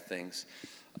side of things.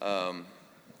 Explore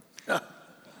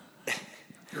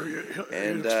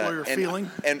your feeling.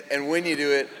 And when you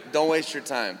do it, don't waste your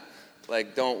time.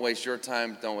 Like, don't waste your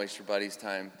time. Don't waste your buddy's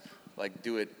time. Like,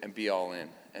 do it and be all in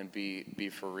and be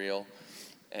for real,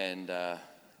 and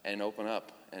open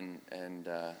up. And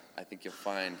I think you'll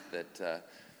find that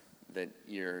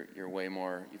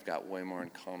you've got way more in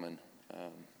common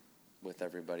with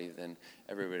everybody than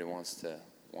everybody wants to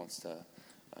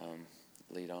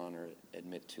lead on or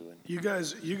admit to. And You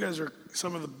guys are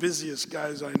some of the busiest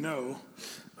guys I know.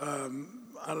 I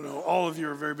don't know, all of you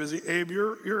are very busy. Abe,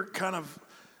 you're kind of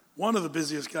one of the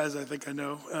busiest guys I think I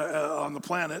know on the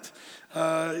planet.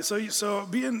 So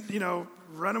being,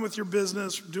 running with your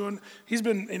business, he's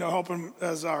been, helping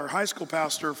as our high school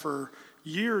pastor for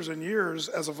years and years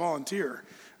as a volunteer.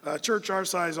 Church our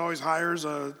size always hires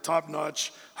a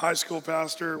top-notch high school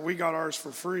pastor. We got ours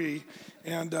for free,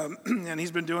 and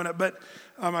he's been doing it. But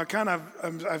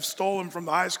I've stolen from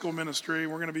the high school ministry.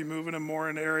 We're going to be moving him more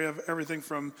in the area of everything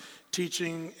from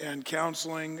teaching and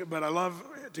counseling. But I love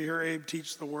to hear Abe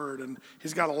teach the Word, and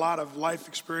he's got a lot of life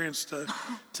experience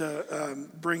to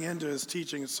bring into his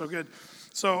teaching. It's so good.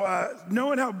 So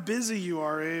knowing how busy you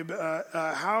are, Abe,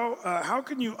 how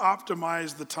can you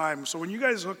optimize the time? So when you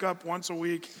guys hook up once a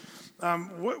week,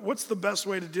 what's the best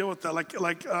way to deal with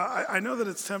that? I know that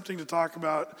it's tempting to talk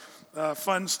about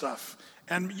fun stuff.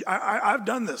 And I've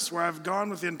done this where I've gone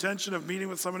with the intention of meeting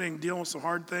with somebody and dealing with some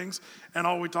hard things, and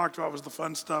all we talked about was the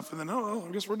fun stuff. And then, I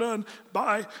guess we're done.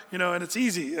 Bye. And it's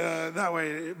easy that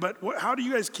way. But how do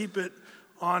you guys keep it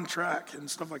on track and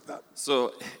stuff like that?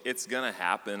 So it's going to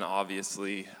happen,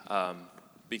 obviously,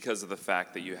 because of the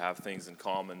fact that you have things in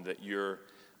common, that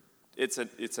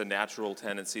it's a natural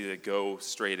tendency to go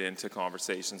straight into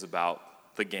conversations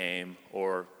about the game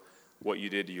or what you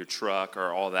did to your truck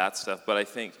or all that stuff. But I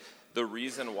think the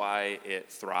reason why it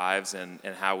thrives and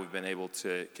how we've been able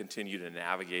to continue to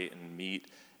navigate and meet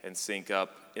and sync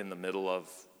up in the middle of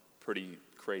pretty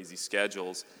crazy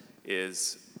schedules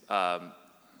is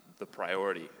the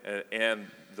priority and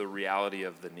the reality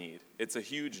of the need. It's a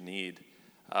huge need.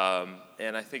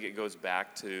 And I think it goes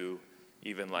back to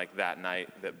even like that night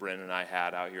that Brendan and I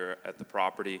had out here at the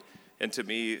property. And to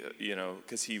me,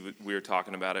 because we were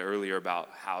talking about it earlier about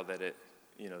how that it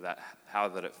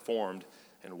formed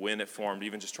and when it formed,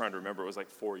 even just trying to remember, it was like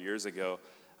 4 years ago.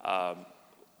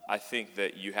 I think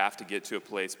that you have to get to a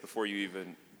place before you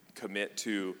even commit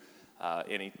to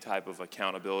any type of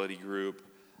accountability group,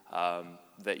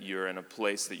 that you're in a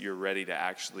place that you're ready to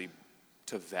actually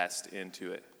to vest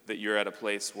into it. That you're at a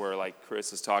place where, like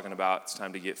Chris is talking about, it's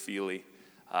time to get feely.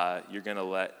 You're going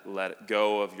to let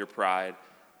go of your pride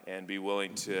and be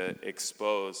willing to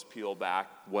peel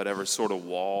back whatever sort of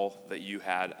wall that you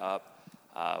had up.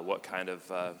 What kind of,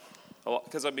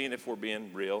 because if we're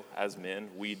being real as men,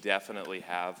 we definitely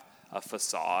have a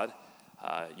facade.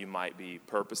 You might be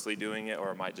purposely doing it,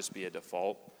 or it might just be a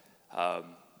default.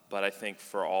 But I think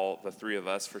for all the three of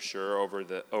us, for sure,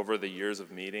 over the years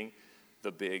of meeting,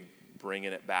 the big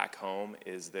bringing it back home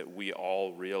is that we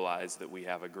all realize that we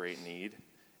have a great need,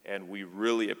 and we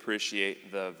really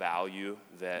appreciate the value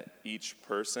that each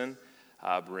person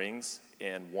brings.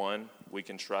 And one, we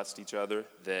can trust each other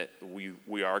that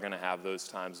we are going to have those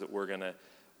times that we're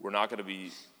not going to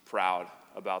be proud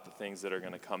about the things that are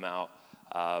going to come out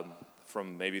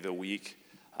from maybe the week.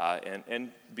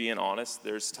 And being honest,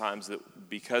 there's times that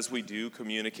because we do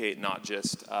communicate not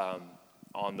just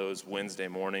on those Wednesday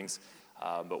mornings,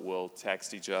 but we'll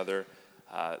text each other,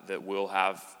 that we'll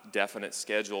have definite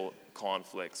schedule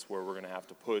conflicts where we're going to have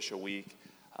to push a week.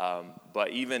 But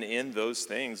even in those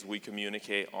things, we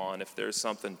communicate on if there's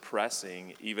something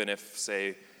pressing, even if,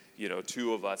 say,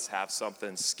 two of us have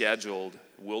something scheduled,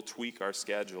 we'll tweak our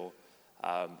schedule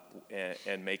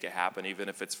and make it happen, even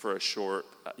if it's for a short,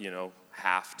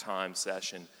 half-time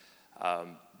session,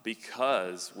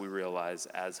 because we realize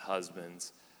as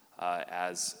husbands,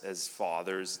 as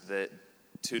fathers, that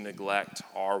to neglect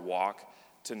our walk,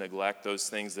 to neglect those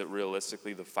things that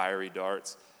realistically, the fiery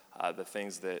darts, the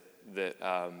things that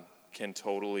can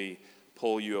totally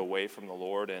pull you away from the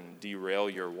Lord and derail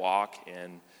your walk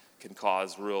and can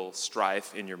cause real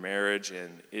strife in your marriage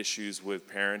and issues with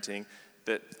parenting,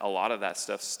 that a lot of that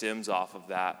stuff stems off of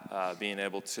that, being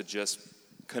able to just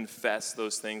confess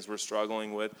those things we're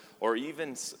struggling with. Or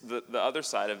even the other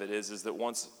side of it is that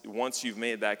once you've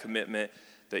made that commitment,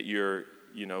 that you're,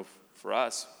 for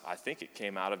us, I think it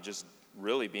came out of just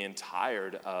really being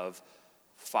tired of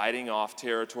fighting off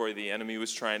territory the enemy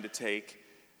was trying to take,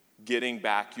 getting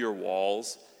back your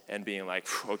walls and being like,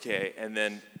 okay, and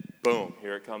then boom,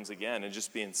 here it comes again, and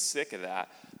just being sick of that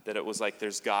it was like,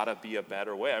 there's got to be a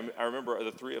better way. I remember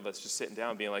the three of us just sitting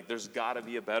down being like, there's got to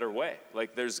be a better way.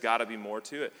 Like, there's got to be more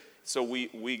to it. So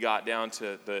we got down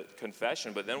to the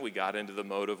confession, but then we got into the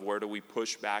mode of where do we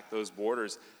push back those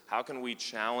borders? How can we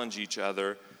challenge each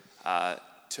other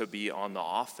to be on the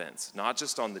offense, not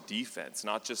just on the defense,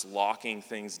 not just locking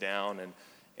things down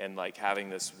and like having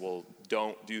this, well,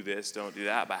 don't do this, don't do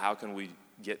that, but how can we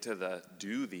get to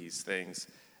do these things?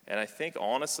 And I think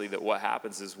honestly that what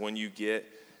happens is when you get,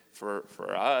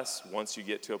 for us, once you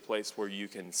get to a place where you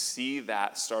can see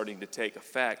that starting to take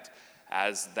effect,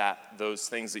 as those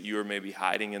things that you were maybe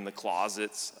hiding in the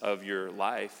closets of your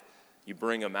life, you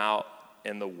bring them out,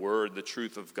 and the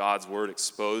truth of God's word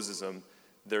exposes them.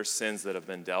 There's sins that have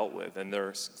been dealt with, and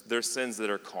there's sins that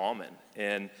are common,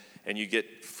 and you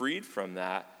get freed from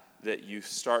that you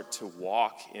start to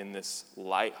walk in this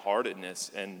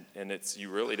lightheartedness, and you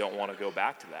really don't want to go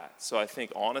back to that. So I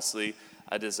think honestly,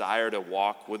 a desire to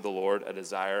walk with the Lord, a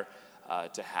desire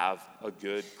to have a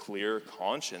good, clear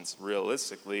conscience,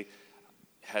 realistically,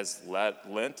 has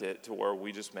lent it to where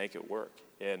we just make it work.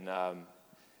 And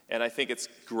I think it's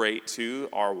great too.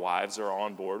 Our wives are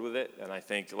on board with it, and I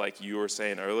think, like you were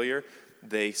saying earlier,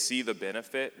 they see the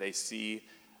benefit. They see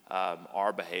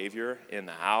our behavior in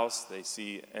the house. They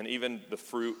see, and even the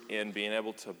fruit in being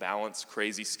able to balance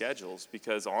crazy schedules.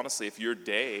 Because honestly, if you're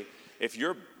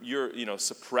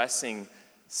suppressing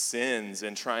sins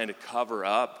and trying to cover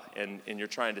up and you're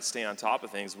trying to stay on top of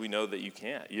things, we know that you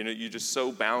can't. You're just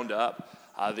so bound up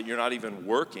that you're not even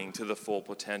working to the full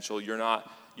potential. You're not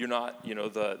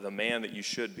the man that you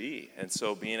should be. And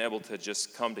so being able to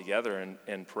just come together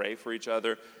and pray for each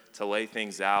other, to lay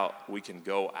things out, we can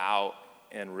go out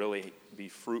and really be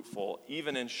fruitful,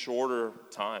 even in shorter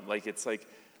time. Like, it's like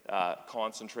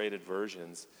concentrated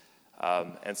versions.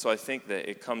 And so I think that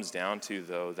it comes down to,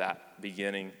 though, that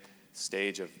beginning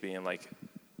stage of being like,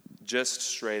 just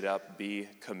straight up be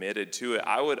committed to it.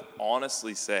 I would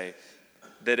honestly say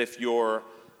that if you're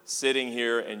sitting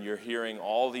here and you're hearing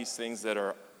all these things that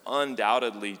are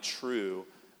undoubtedly true,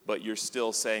 but you're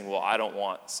still saying, well, I don't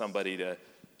want somebody to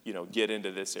get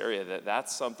into this area,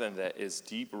 that's something that is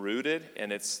deep rooted,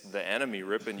 and it's the enemy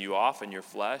ripping you off in your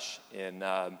flesh. And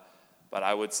but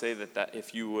I would say that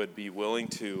if you would be willing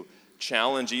to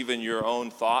challenge even your own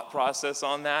thought process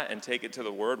on that and take it to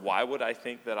the word, why would I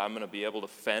think that I'm going to be able to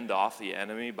fend off the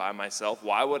enemy by myself?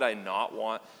 Why would I not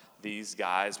want these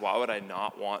guys? Why would I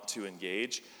not want to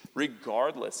engage,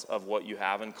 regardless of what you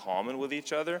have in common with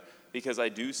each other? Because I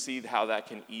do see how that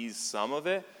can ease some of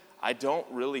it. I don't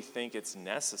really think it's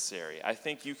necessary. I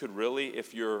think you could really,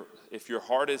 if your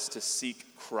heart is to seek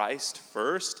Christ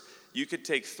first, you could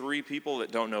take three people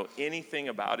that don't know anything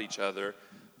about each other,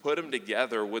 put them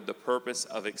together with the purpose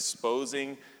of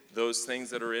exposing those things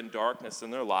that are in darkness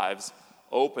in their lives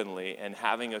openly, and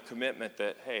having a commitment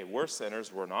that, hey, we're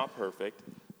sinners, we're not perfect,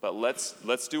 but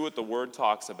let's do what the Word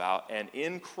talks about, and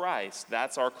in Christ,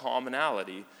 that's our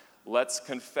commonality. Let's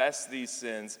confess these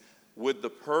sins, with the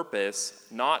purpose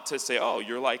not to say, oh,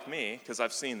 you're like me, because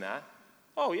I've seen that.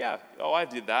 Oh, yeah, oh, I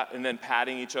did that. And then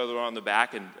patting each other on the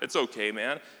back, and it's okay,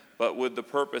 man. But with the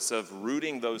purpose of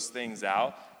rooting those things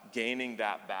out, gaining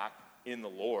that back in the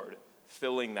Lord,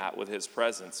 filling that with his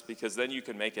presence, because then you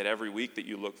can make it every week that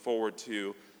you look forward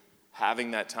to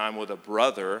having that time with a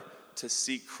brother to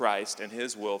seek Christ and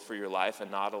his will for your life and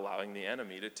not allowing the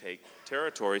enemy to take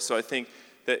territory. So I think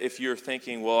that if you're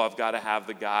thinking, well, I've got to have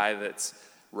the guy that's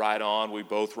right on, we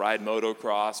both ride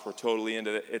motocross, we're totally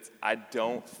into it. I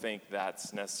don't think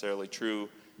that's necessarily true,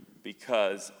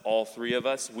 because all three of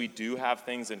us, we do have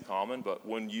things in common, but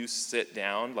when you sit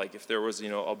down, like if there was,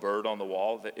 a bird on the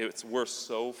wall, we're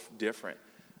so different.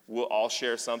 We'll all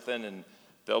share something and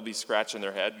they'll be scratching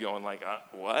their head going like,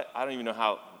 what? I don't even know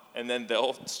how. And then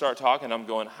they'll start talking. I'm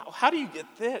going, how do you get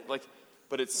that?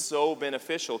 But it's so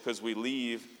beneficial because we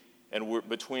leave and we're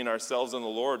between ourselves and the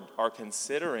Lord are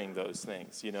considering those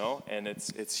things, and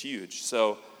it's huge.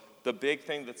 So the big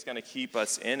thing that's going to keep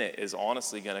us in it is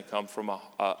honestly going to come from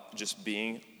just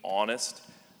being honest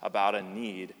about a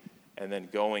need and then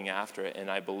going after it.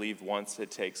 And I believe once it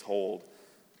takes hold,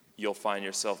 you'll find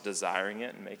yourself desiring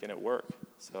it and making it work.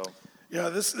 So, yeah,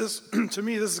 this to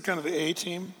me, this is kind of the A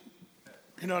team.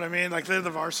 You know what I mean? Like they're the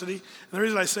varsity. And the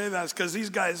reason I say that is because these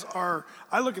guys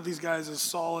I look at these guys as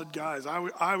solid guys.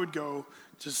 I would go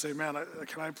just say, man,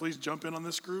 can I please jump in on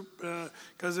this group?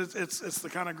 Because it's the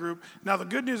kind of group. Now, the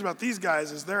good news about these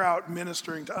guys is they're out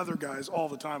ministering to other guys all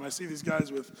the time. I see these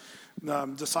guys with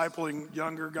discipling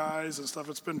younger guys and stuff.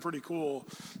 It's been pretty cool.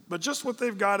 But just what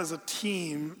they've got as a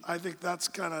team, I think that's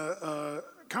kind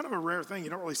of a rare thing. You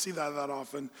don't really see that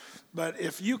often. But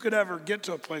if you could ever get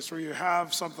to a place where you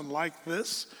have something like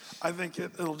this, I think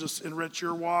it'll just enrich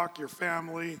your walk, your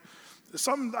family.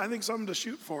 Something to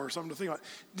shoot for, something to think about.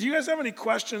 Do you guys have any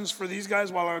questions for these guys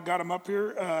while I got them up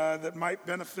here that might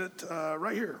benefit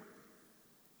right here?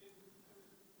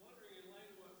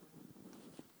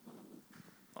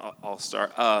 I'll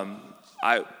start.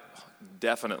 I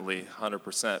definitely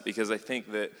 100%, because I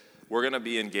think that we're going to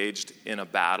be engaged in a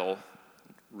battle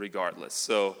regardless.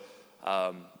 So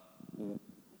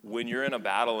when you're in a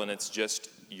battle and it's just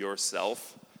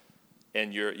yourself,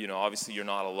 and you're obviously you're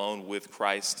not alone with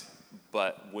Christ,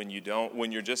 but when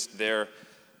you're just there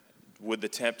with the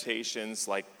temptations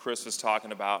like Chris was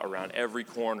talking about around every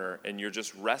corner, and you're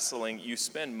just wrestling, you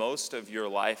spend most of your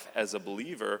life as a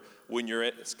believer when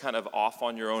you're kind of off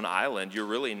on your own island. You're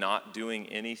really not doing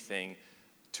anything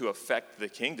to affect the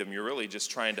kingdom. You're really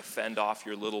just trying to fend off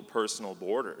your little personal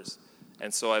borders.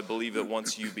 And so I believe that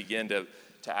once you begin to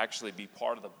actually be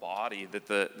part of the body, that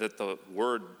the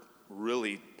word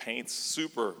really paints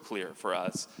super clear for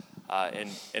us,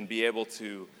 and be able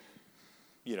to,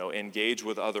 engage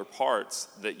with other parts,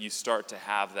 that you start to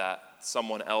have that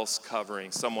someone else covering,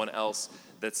 someone else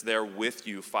that's there with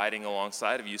you, fighting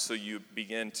alongside of you. So you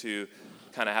begin to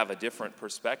kind of have a different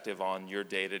perspective on your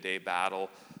day-to-day battle,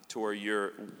 to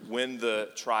where when the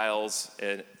trials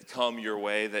come your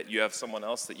way, that you have someone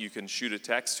else that you can shoot a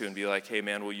text to and be like, hey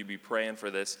man, will you be praying for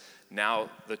this? Now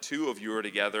the two of you are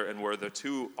together, and where the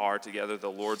two are together, the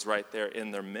Lord's right there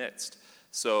in their midst.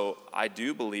 So I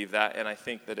do believe that, and I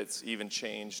think that it's even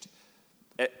changed.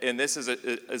 And this is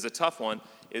a tough one,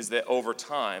 is that over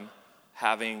time,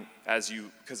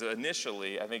 because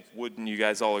initially, I think, wouldn't you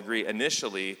guys all agree,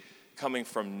 initially coming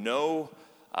from no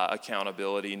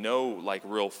accountability, no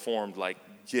real formed,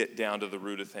 get down to the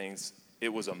root of things,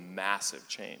 it was a massive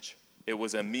change. It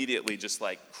was immediately just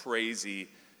crazy,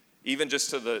 even just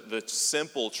to the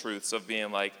simple truths of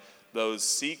being those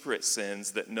secret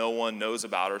sins that no one knows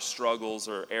about, or struggles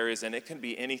or areas, and it can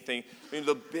be anything. I mean,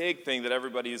 the big thing that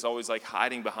everybody is always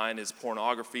hiding behind is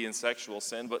pornography and sexual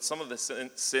sin, but some of the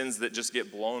sins that just get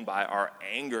blown by are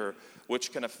anger,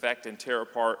 which can affect and tear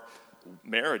apart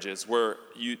marriages, where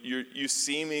you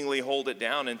seemingly hold it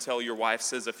down until your wife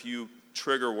says a few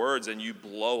trigger words and you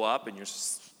blow up and you're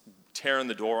tearing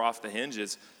the door off the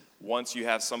hinges. Once you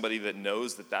have somebody that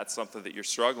knows that that's something that you're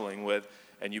struggling with,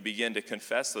 and you begin to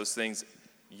confess those things,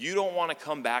 you don't want to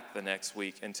come back the next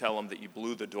week and tell them that you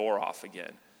blew the door off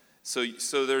again. So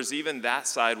there's even that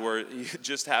side where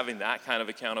just having that kind of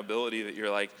accountability, that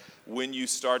you're when you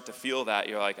start to feel that,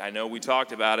 you're I know we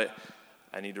talked about it,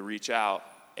 I need to reach out.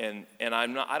 And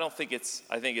I think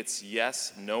it's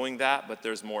yes, knowing that, but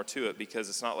there's more to it, because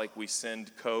it's not we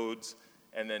send codes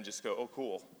and then just go, oh,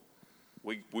 cool.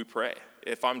 We pray.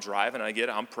 If I'm driving,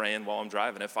 I'm praying while I'm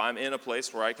driving. If I'm in a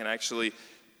place where I can actually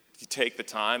take the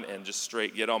time and just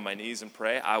straight get on my knees and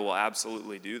pray, I will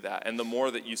absolutely do that. And the more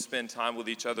that you spend time with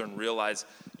each other and realize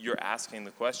you're asking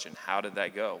the question, how did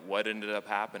that go? What ended up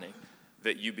happening?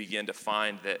 That you begin to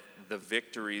find that the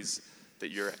victories that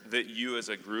you as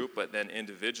a group, but then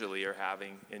individually are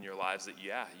having in your lives, that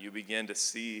you begin to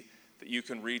see that you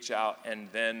can reach out, and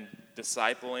then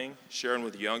discipling, sharing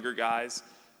with younger guys.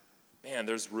 Man,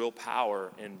 there's real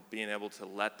power in being able to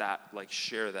let that,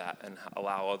 share that and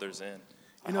allow others in.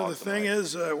 The thing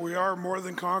is, we are more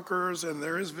than conquerors, and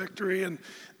there is victory. And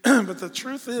but the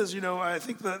truth is, I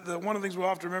think that one of the things we'll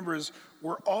have to remember is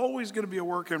we're always going to be a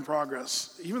work in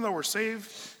progress. Even though we're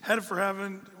saved, headed for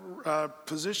heaven,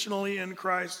 positionally in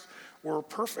Christ, we're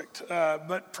perfect.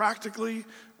 But practically,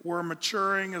 we're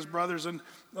maturing as brothers. And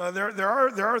there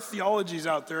are theologies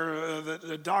out there,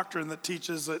 a doctrine that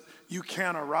teaches that you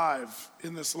can arrive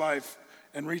in this life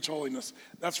and reach holiness.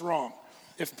 That's wrong.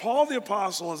 If Paul the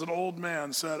Apostle, as an old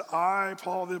man, said, I,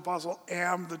 Paul the Apostle,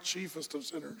 am the chiefest of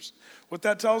sinners, what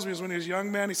that tells me is when he was a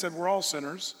young man, he said, we're all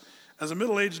sinners. As a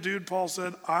middle-aged dude, Paul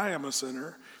said, I am a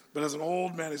sinner. But as an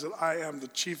old man, he said, I am the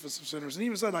chiefest of sinners. And he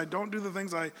even said, I don't do the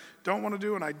things I don't want to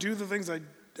do, and I do the things I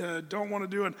don't want to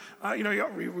do. And,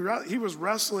 he was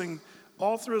wrestling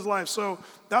all through his life. So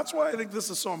that's why I think this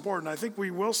is so important. I think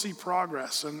we will see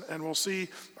progress, and we'll see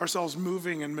ourselves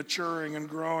moving and maturing and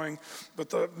growing. But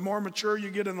the more mature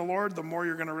you get in the Lord, the more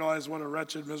you're going to realize what a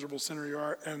wretched, miserable sinner you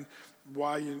are and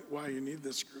why you need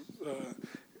this group.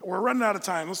 We're running out of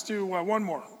time. Let's do one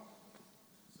more.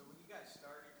 So when you guys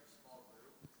started your small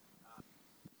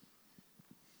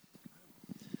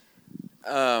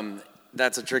group?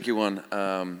 That's a tricky one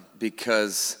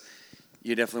because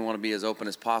you definitely want to be as open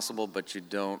as possible, but you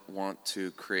don't want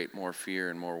to create more fear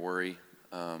and more worry.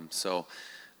 So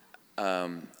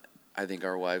I think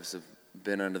our wives have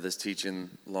been under this teaching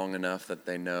long enough that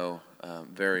they know,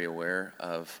 very aware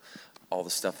of all the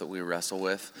stuff that we wrestle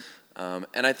with.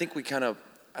 And I think we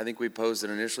posed it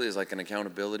initially as like an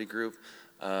accountability group,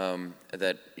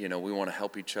 that, we want to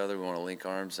help each other, we want to link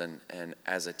arms and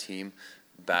as a team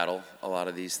battle a lot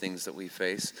of these things that we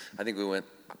face.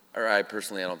 I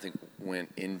personally, I don't think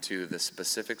went into the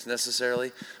specifics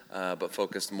necessarily, but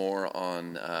focused more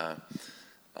on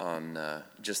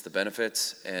just the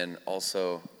benefits and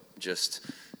also just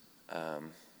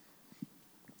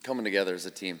coming together as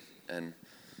a team. And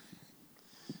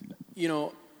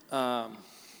I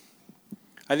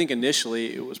think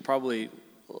initially it was probably,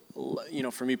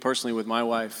 for me personally with my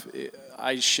wife,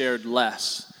 I shared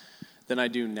less than I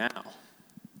do now.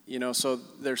 So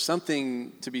there's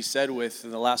something to be said with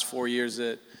in the last 4 years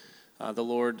that the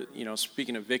Lord,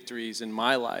 speaking of victories in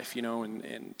my life,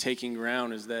 and taking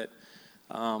ground, is that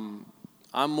I'm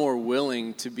more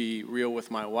willing to be real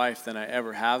with my wife than I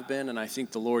ever have been, and I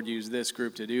think the Lord used this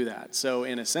group to do that. So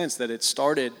in a sense that it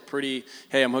started pretty,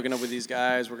 hey, I'm hooking up with these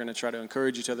guys, we're going to try to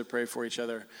encourage each other, pray for each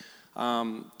other,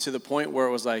 to the point where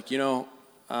it was like,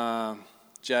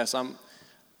 Jess, I'm...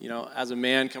 as a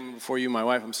man coming before you, my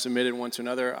wife, I'm submitted one to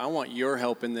another. I want your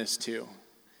help in this too.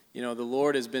 The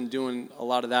Lord has been doing a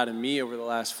lot of that in me over the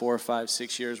last 4, 5,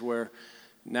 6 years, where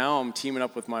now I'm teaming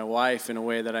up with my wife in a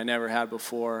way that I never had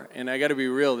before. And I got to be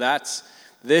real,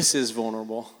 this is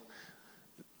vulnerable.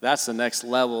 That's the next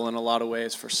level in a lot of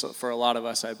ways for a lot of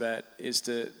us, I bet, is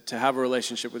to have a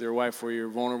relationship with your wife where you're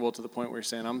vulnerable to the point where you're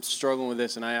saying, I'm struggling with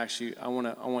this, and I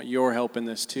want your help in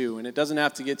this too. And it doesn't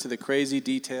have to get to the crazy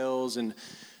details,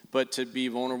 but to be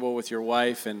vulnerable with your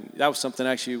wife. And that was something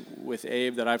actually with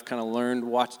Abe that I've kind of learned.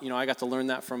 I got to learn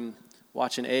that from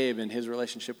watching Abe and his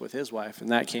relationship with his wife,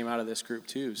 and that came out of this group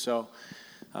too. So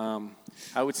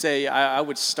I would say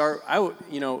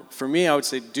for me, I would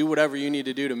say do whatever you need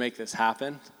to do to make this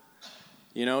happen,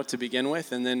 to begin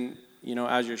with. And then,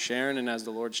 as you're sharing and as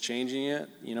the Lord's changing it,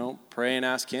 pray and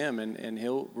ask him, and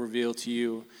he'll reveal to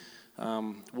you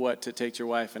what to take to your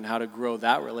wife and how to grow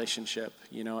that relationship,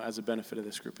 as a benefit of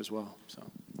this group as well. So,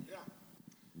 yeah.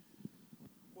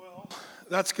 Well,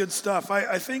 that's good stuff.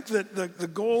 I think that the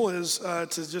goal is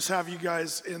to just have you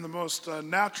guys in the most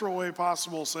natural way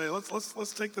possible say,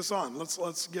 let's take this on.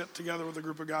 Let's get together with a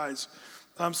group of guys.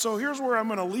 So here's where I'm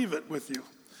going to leave it with you.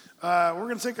 We're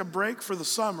going to take a break for the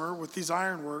summer with these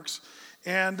Ironworks.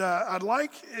 And I'd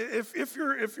like, if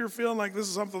you're feeling like this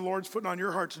is something the Lord's putting on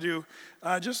your heart to do,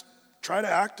 just try to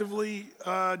actively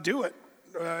do it.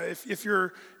 If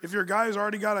your guy has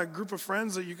already got a group of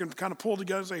friends that you can kind of pull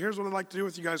together and say, here's what I'd like to do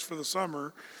with you guys for the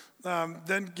summer,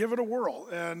 then give it a whirl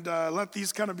and let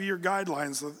these kind of be your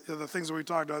guidelines, the things that we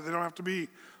talked about. They don't have to be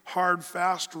hard,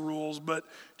 fast rules, but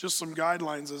just some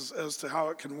guidelines as to how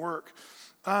it can work.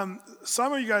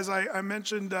 Some of you guys, I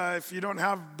mentioned if you don't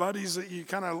have buddies that you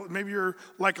kind of, maybe you're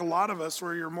like a lot of us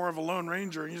where you're more of a lone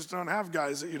ranger and you just don't have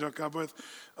guys that you'd hook up with.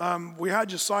 We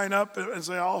had you sign up and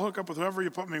say, I'll hook up with whoever you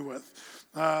put me with.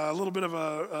 A little bit of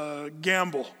a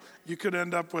gamble. You could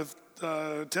end up with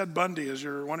Ted Bundy as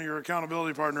one of your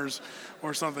accountability partners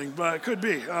or something, but it could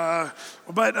be.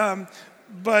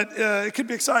 But it could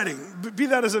be exciting. Be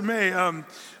that as it may,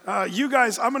 you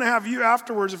guys, I'm going to have you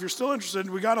afterwards, if you're still interested.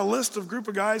 We got a list of group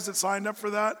of guys that signed up for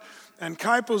that. And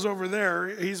Kaipo's over there.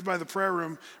 He's by the prayer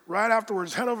room. Right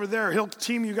afterwards, head over there. He'll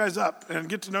team you guys up and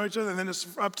get to know each other. And then it's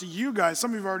up to you guys. Some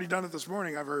of you have already done it this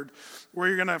morning, I've heard, where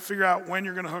you're going to figure out when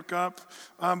you're going to hook up.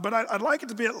 But I'd like it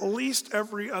to be at least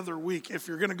every other week if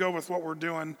you're going to go with what we're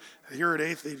doing here at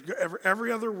Eighth.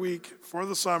 Every other week for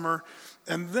the summer.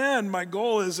 And then my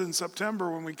goal is in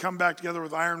September when we come back together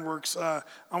with Ironworks, I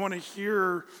want to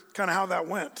hear kind of how that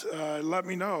went. Let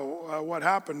me know what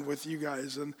happened with you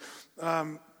guys.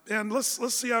 And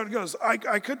let's see how it goes.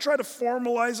 I could try to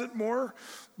formalize it more,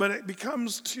 but it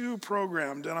becomes too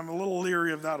programmed, and I'm a little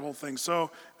leery of that whole thing. So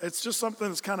it's just something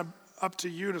that's kind of up to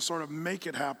you to sort of make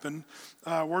it happen.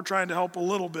 We're trying to help a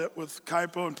little bit with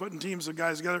Kaipo and putting teams of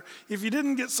guys together. If you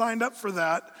didn't get signed up for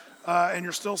that, and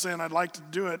you're still saying, I'd like to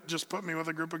do it, just put me with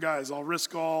a group of guys. I'll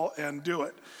risk all and do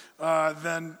it.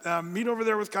 Then meet over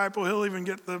there with Kaipo. He'll even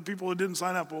get the people who didn't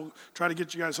sign up. We'll try to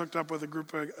get you guys hooked up with a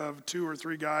group of 2 or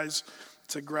 3 guys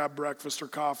to grab breakfast or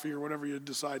coffee or whatever you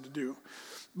decide to do.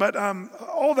 But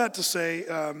all that to say,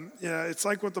 it's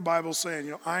like what the Bible's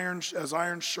saying, as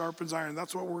iron sharpens iron.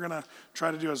 That's what we're going to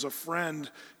try to do as a friend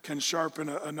can sharpen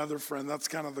another friend. That's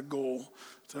kind of the goal,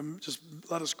 to just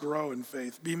let us grow in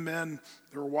faith. Be men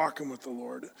that are walking with the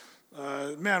Lord.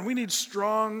 Man, we need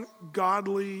strong,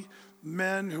 godly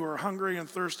men who are hungry and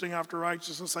thirsting after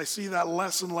righteousness. I see that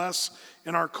less and less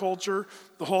in our culture.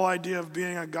 The whole idea of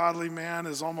being a godly man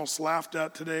is almost laughed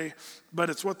at today, but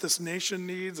it's what this nation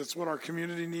needs. It's what our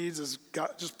community needs, is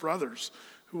just brothers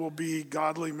who will be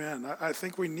godly men. I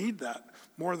think we need that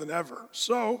more than ever.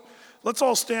 So let's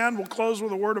all stand. We'll close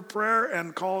with a word of prayer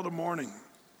and call it a morning.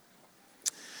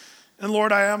 And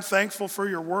Lord, I am thankful for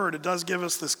your word. It does give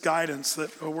us this guidance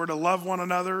that we're to love one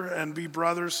another and be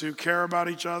brothers who care about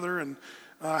each other and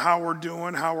how we're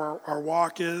doing, how our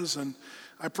walk is. And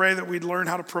I pray that we'd learn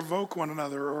how to provoke one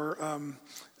another, or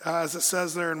as it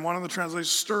says there in one of the translations,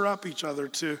 stir up each other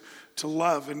to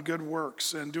love and good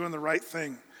works and doing the right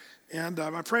thing. And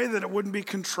I pray that it wouldn't be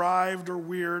contrived or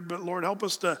weird, but Lord, help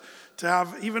us to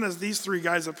have, even as these 3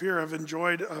 guys up here have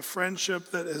enjoyed a friendship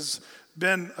that has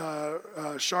been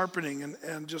sharpening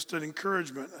and just an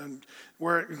encouragement, and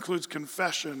where it includes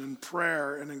confession and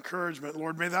prayer and encouragement.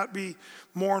 Lord, may that be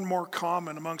more and more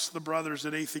common amongst the brothers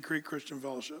at Athey Creek Christian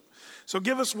Fellowship. So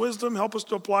give us wisdom, help us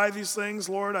to apply these things,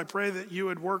 Lord. I pray that you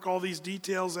would work all these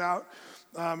details out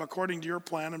according to your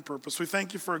plan and purpose. We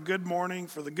thank you for a good morning,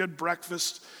 for the good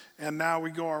breakfast, and now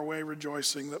we go our way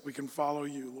rejoicing that we can follow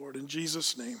you, Lord. In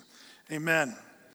Jesus' name, amen.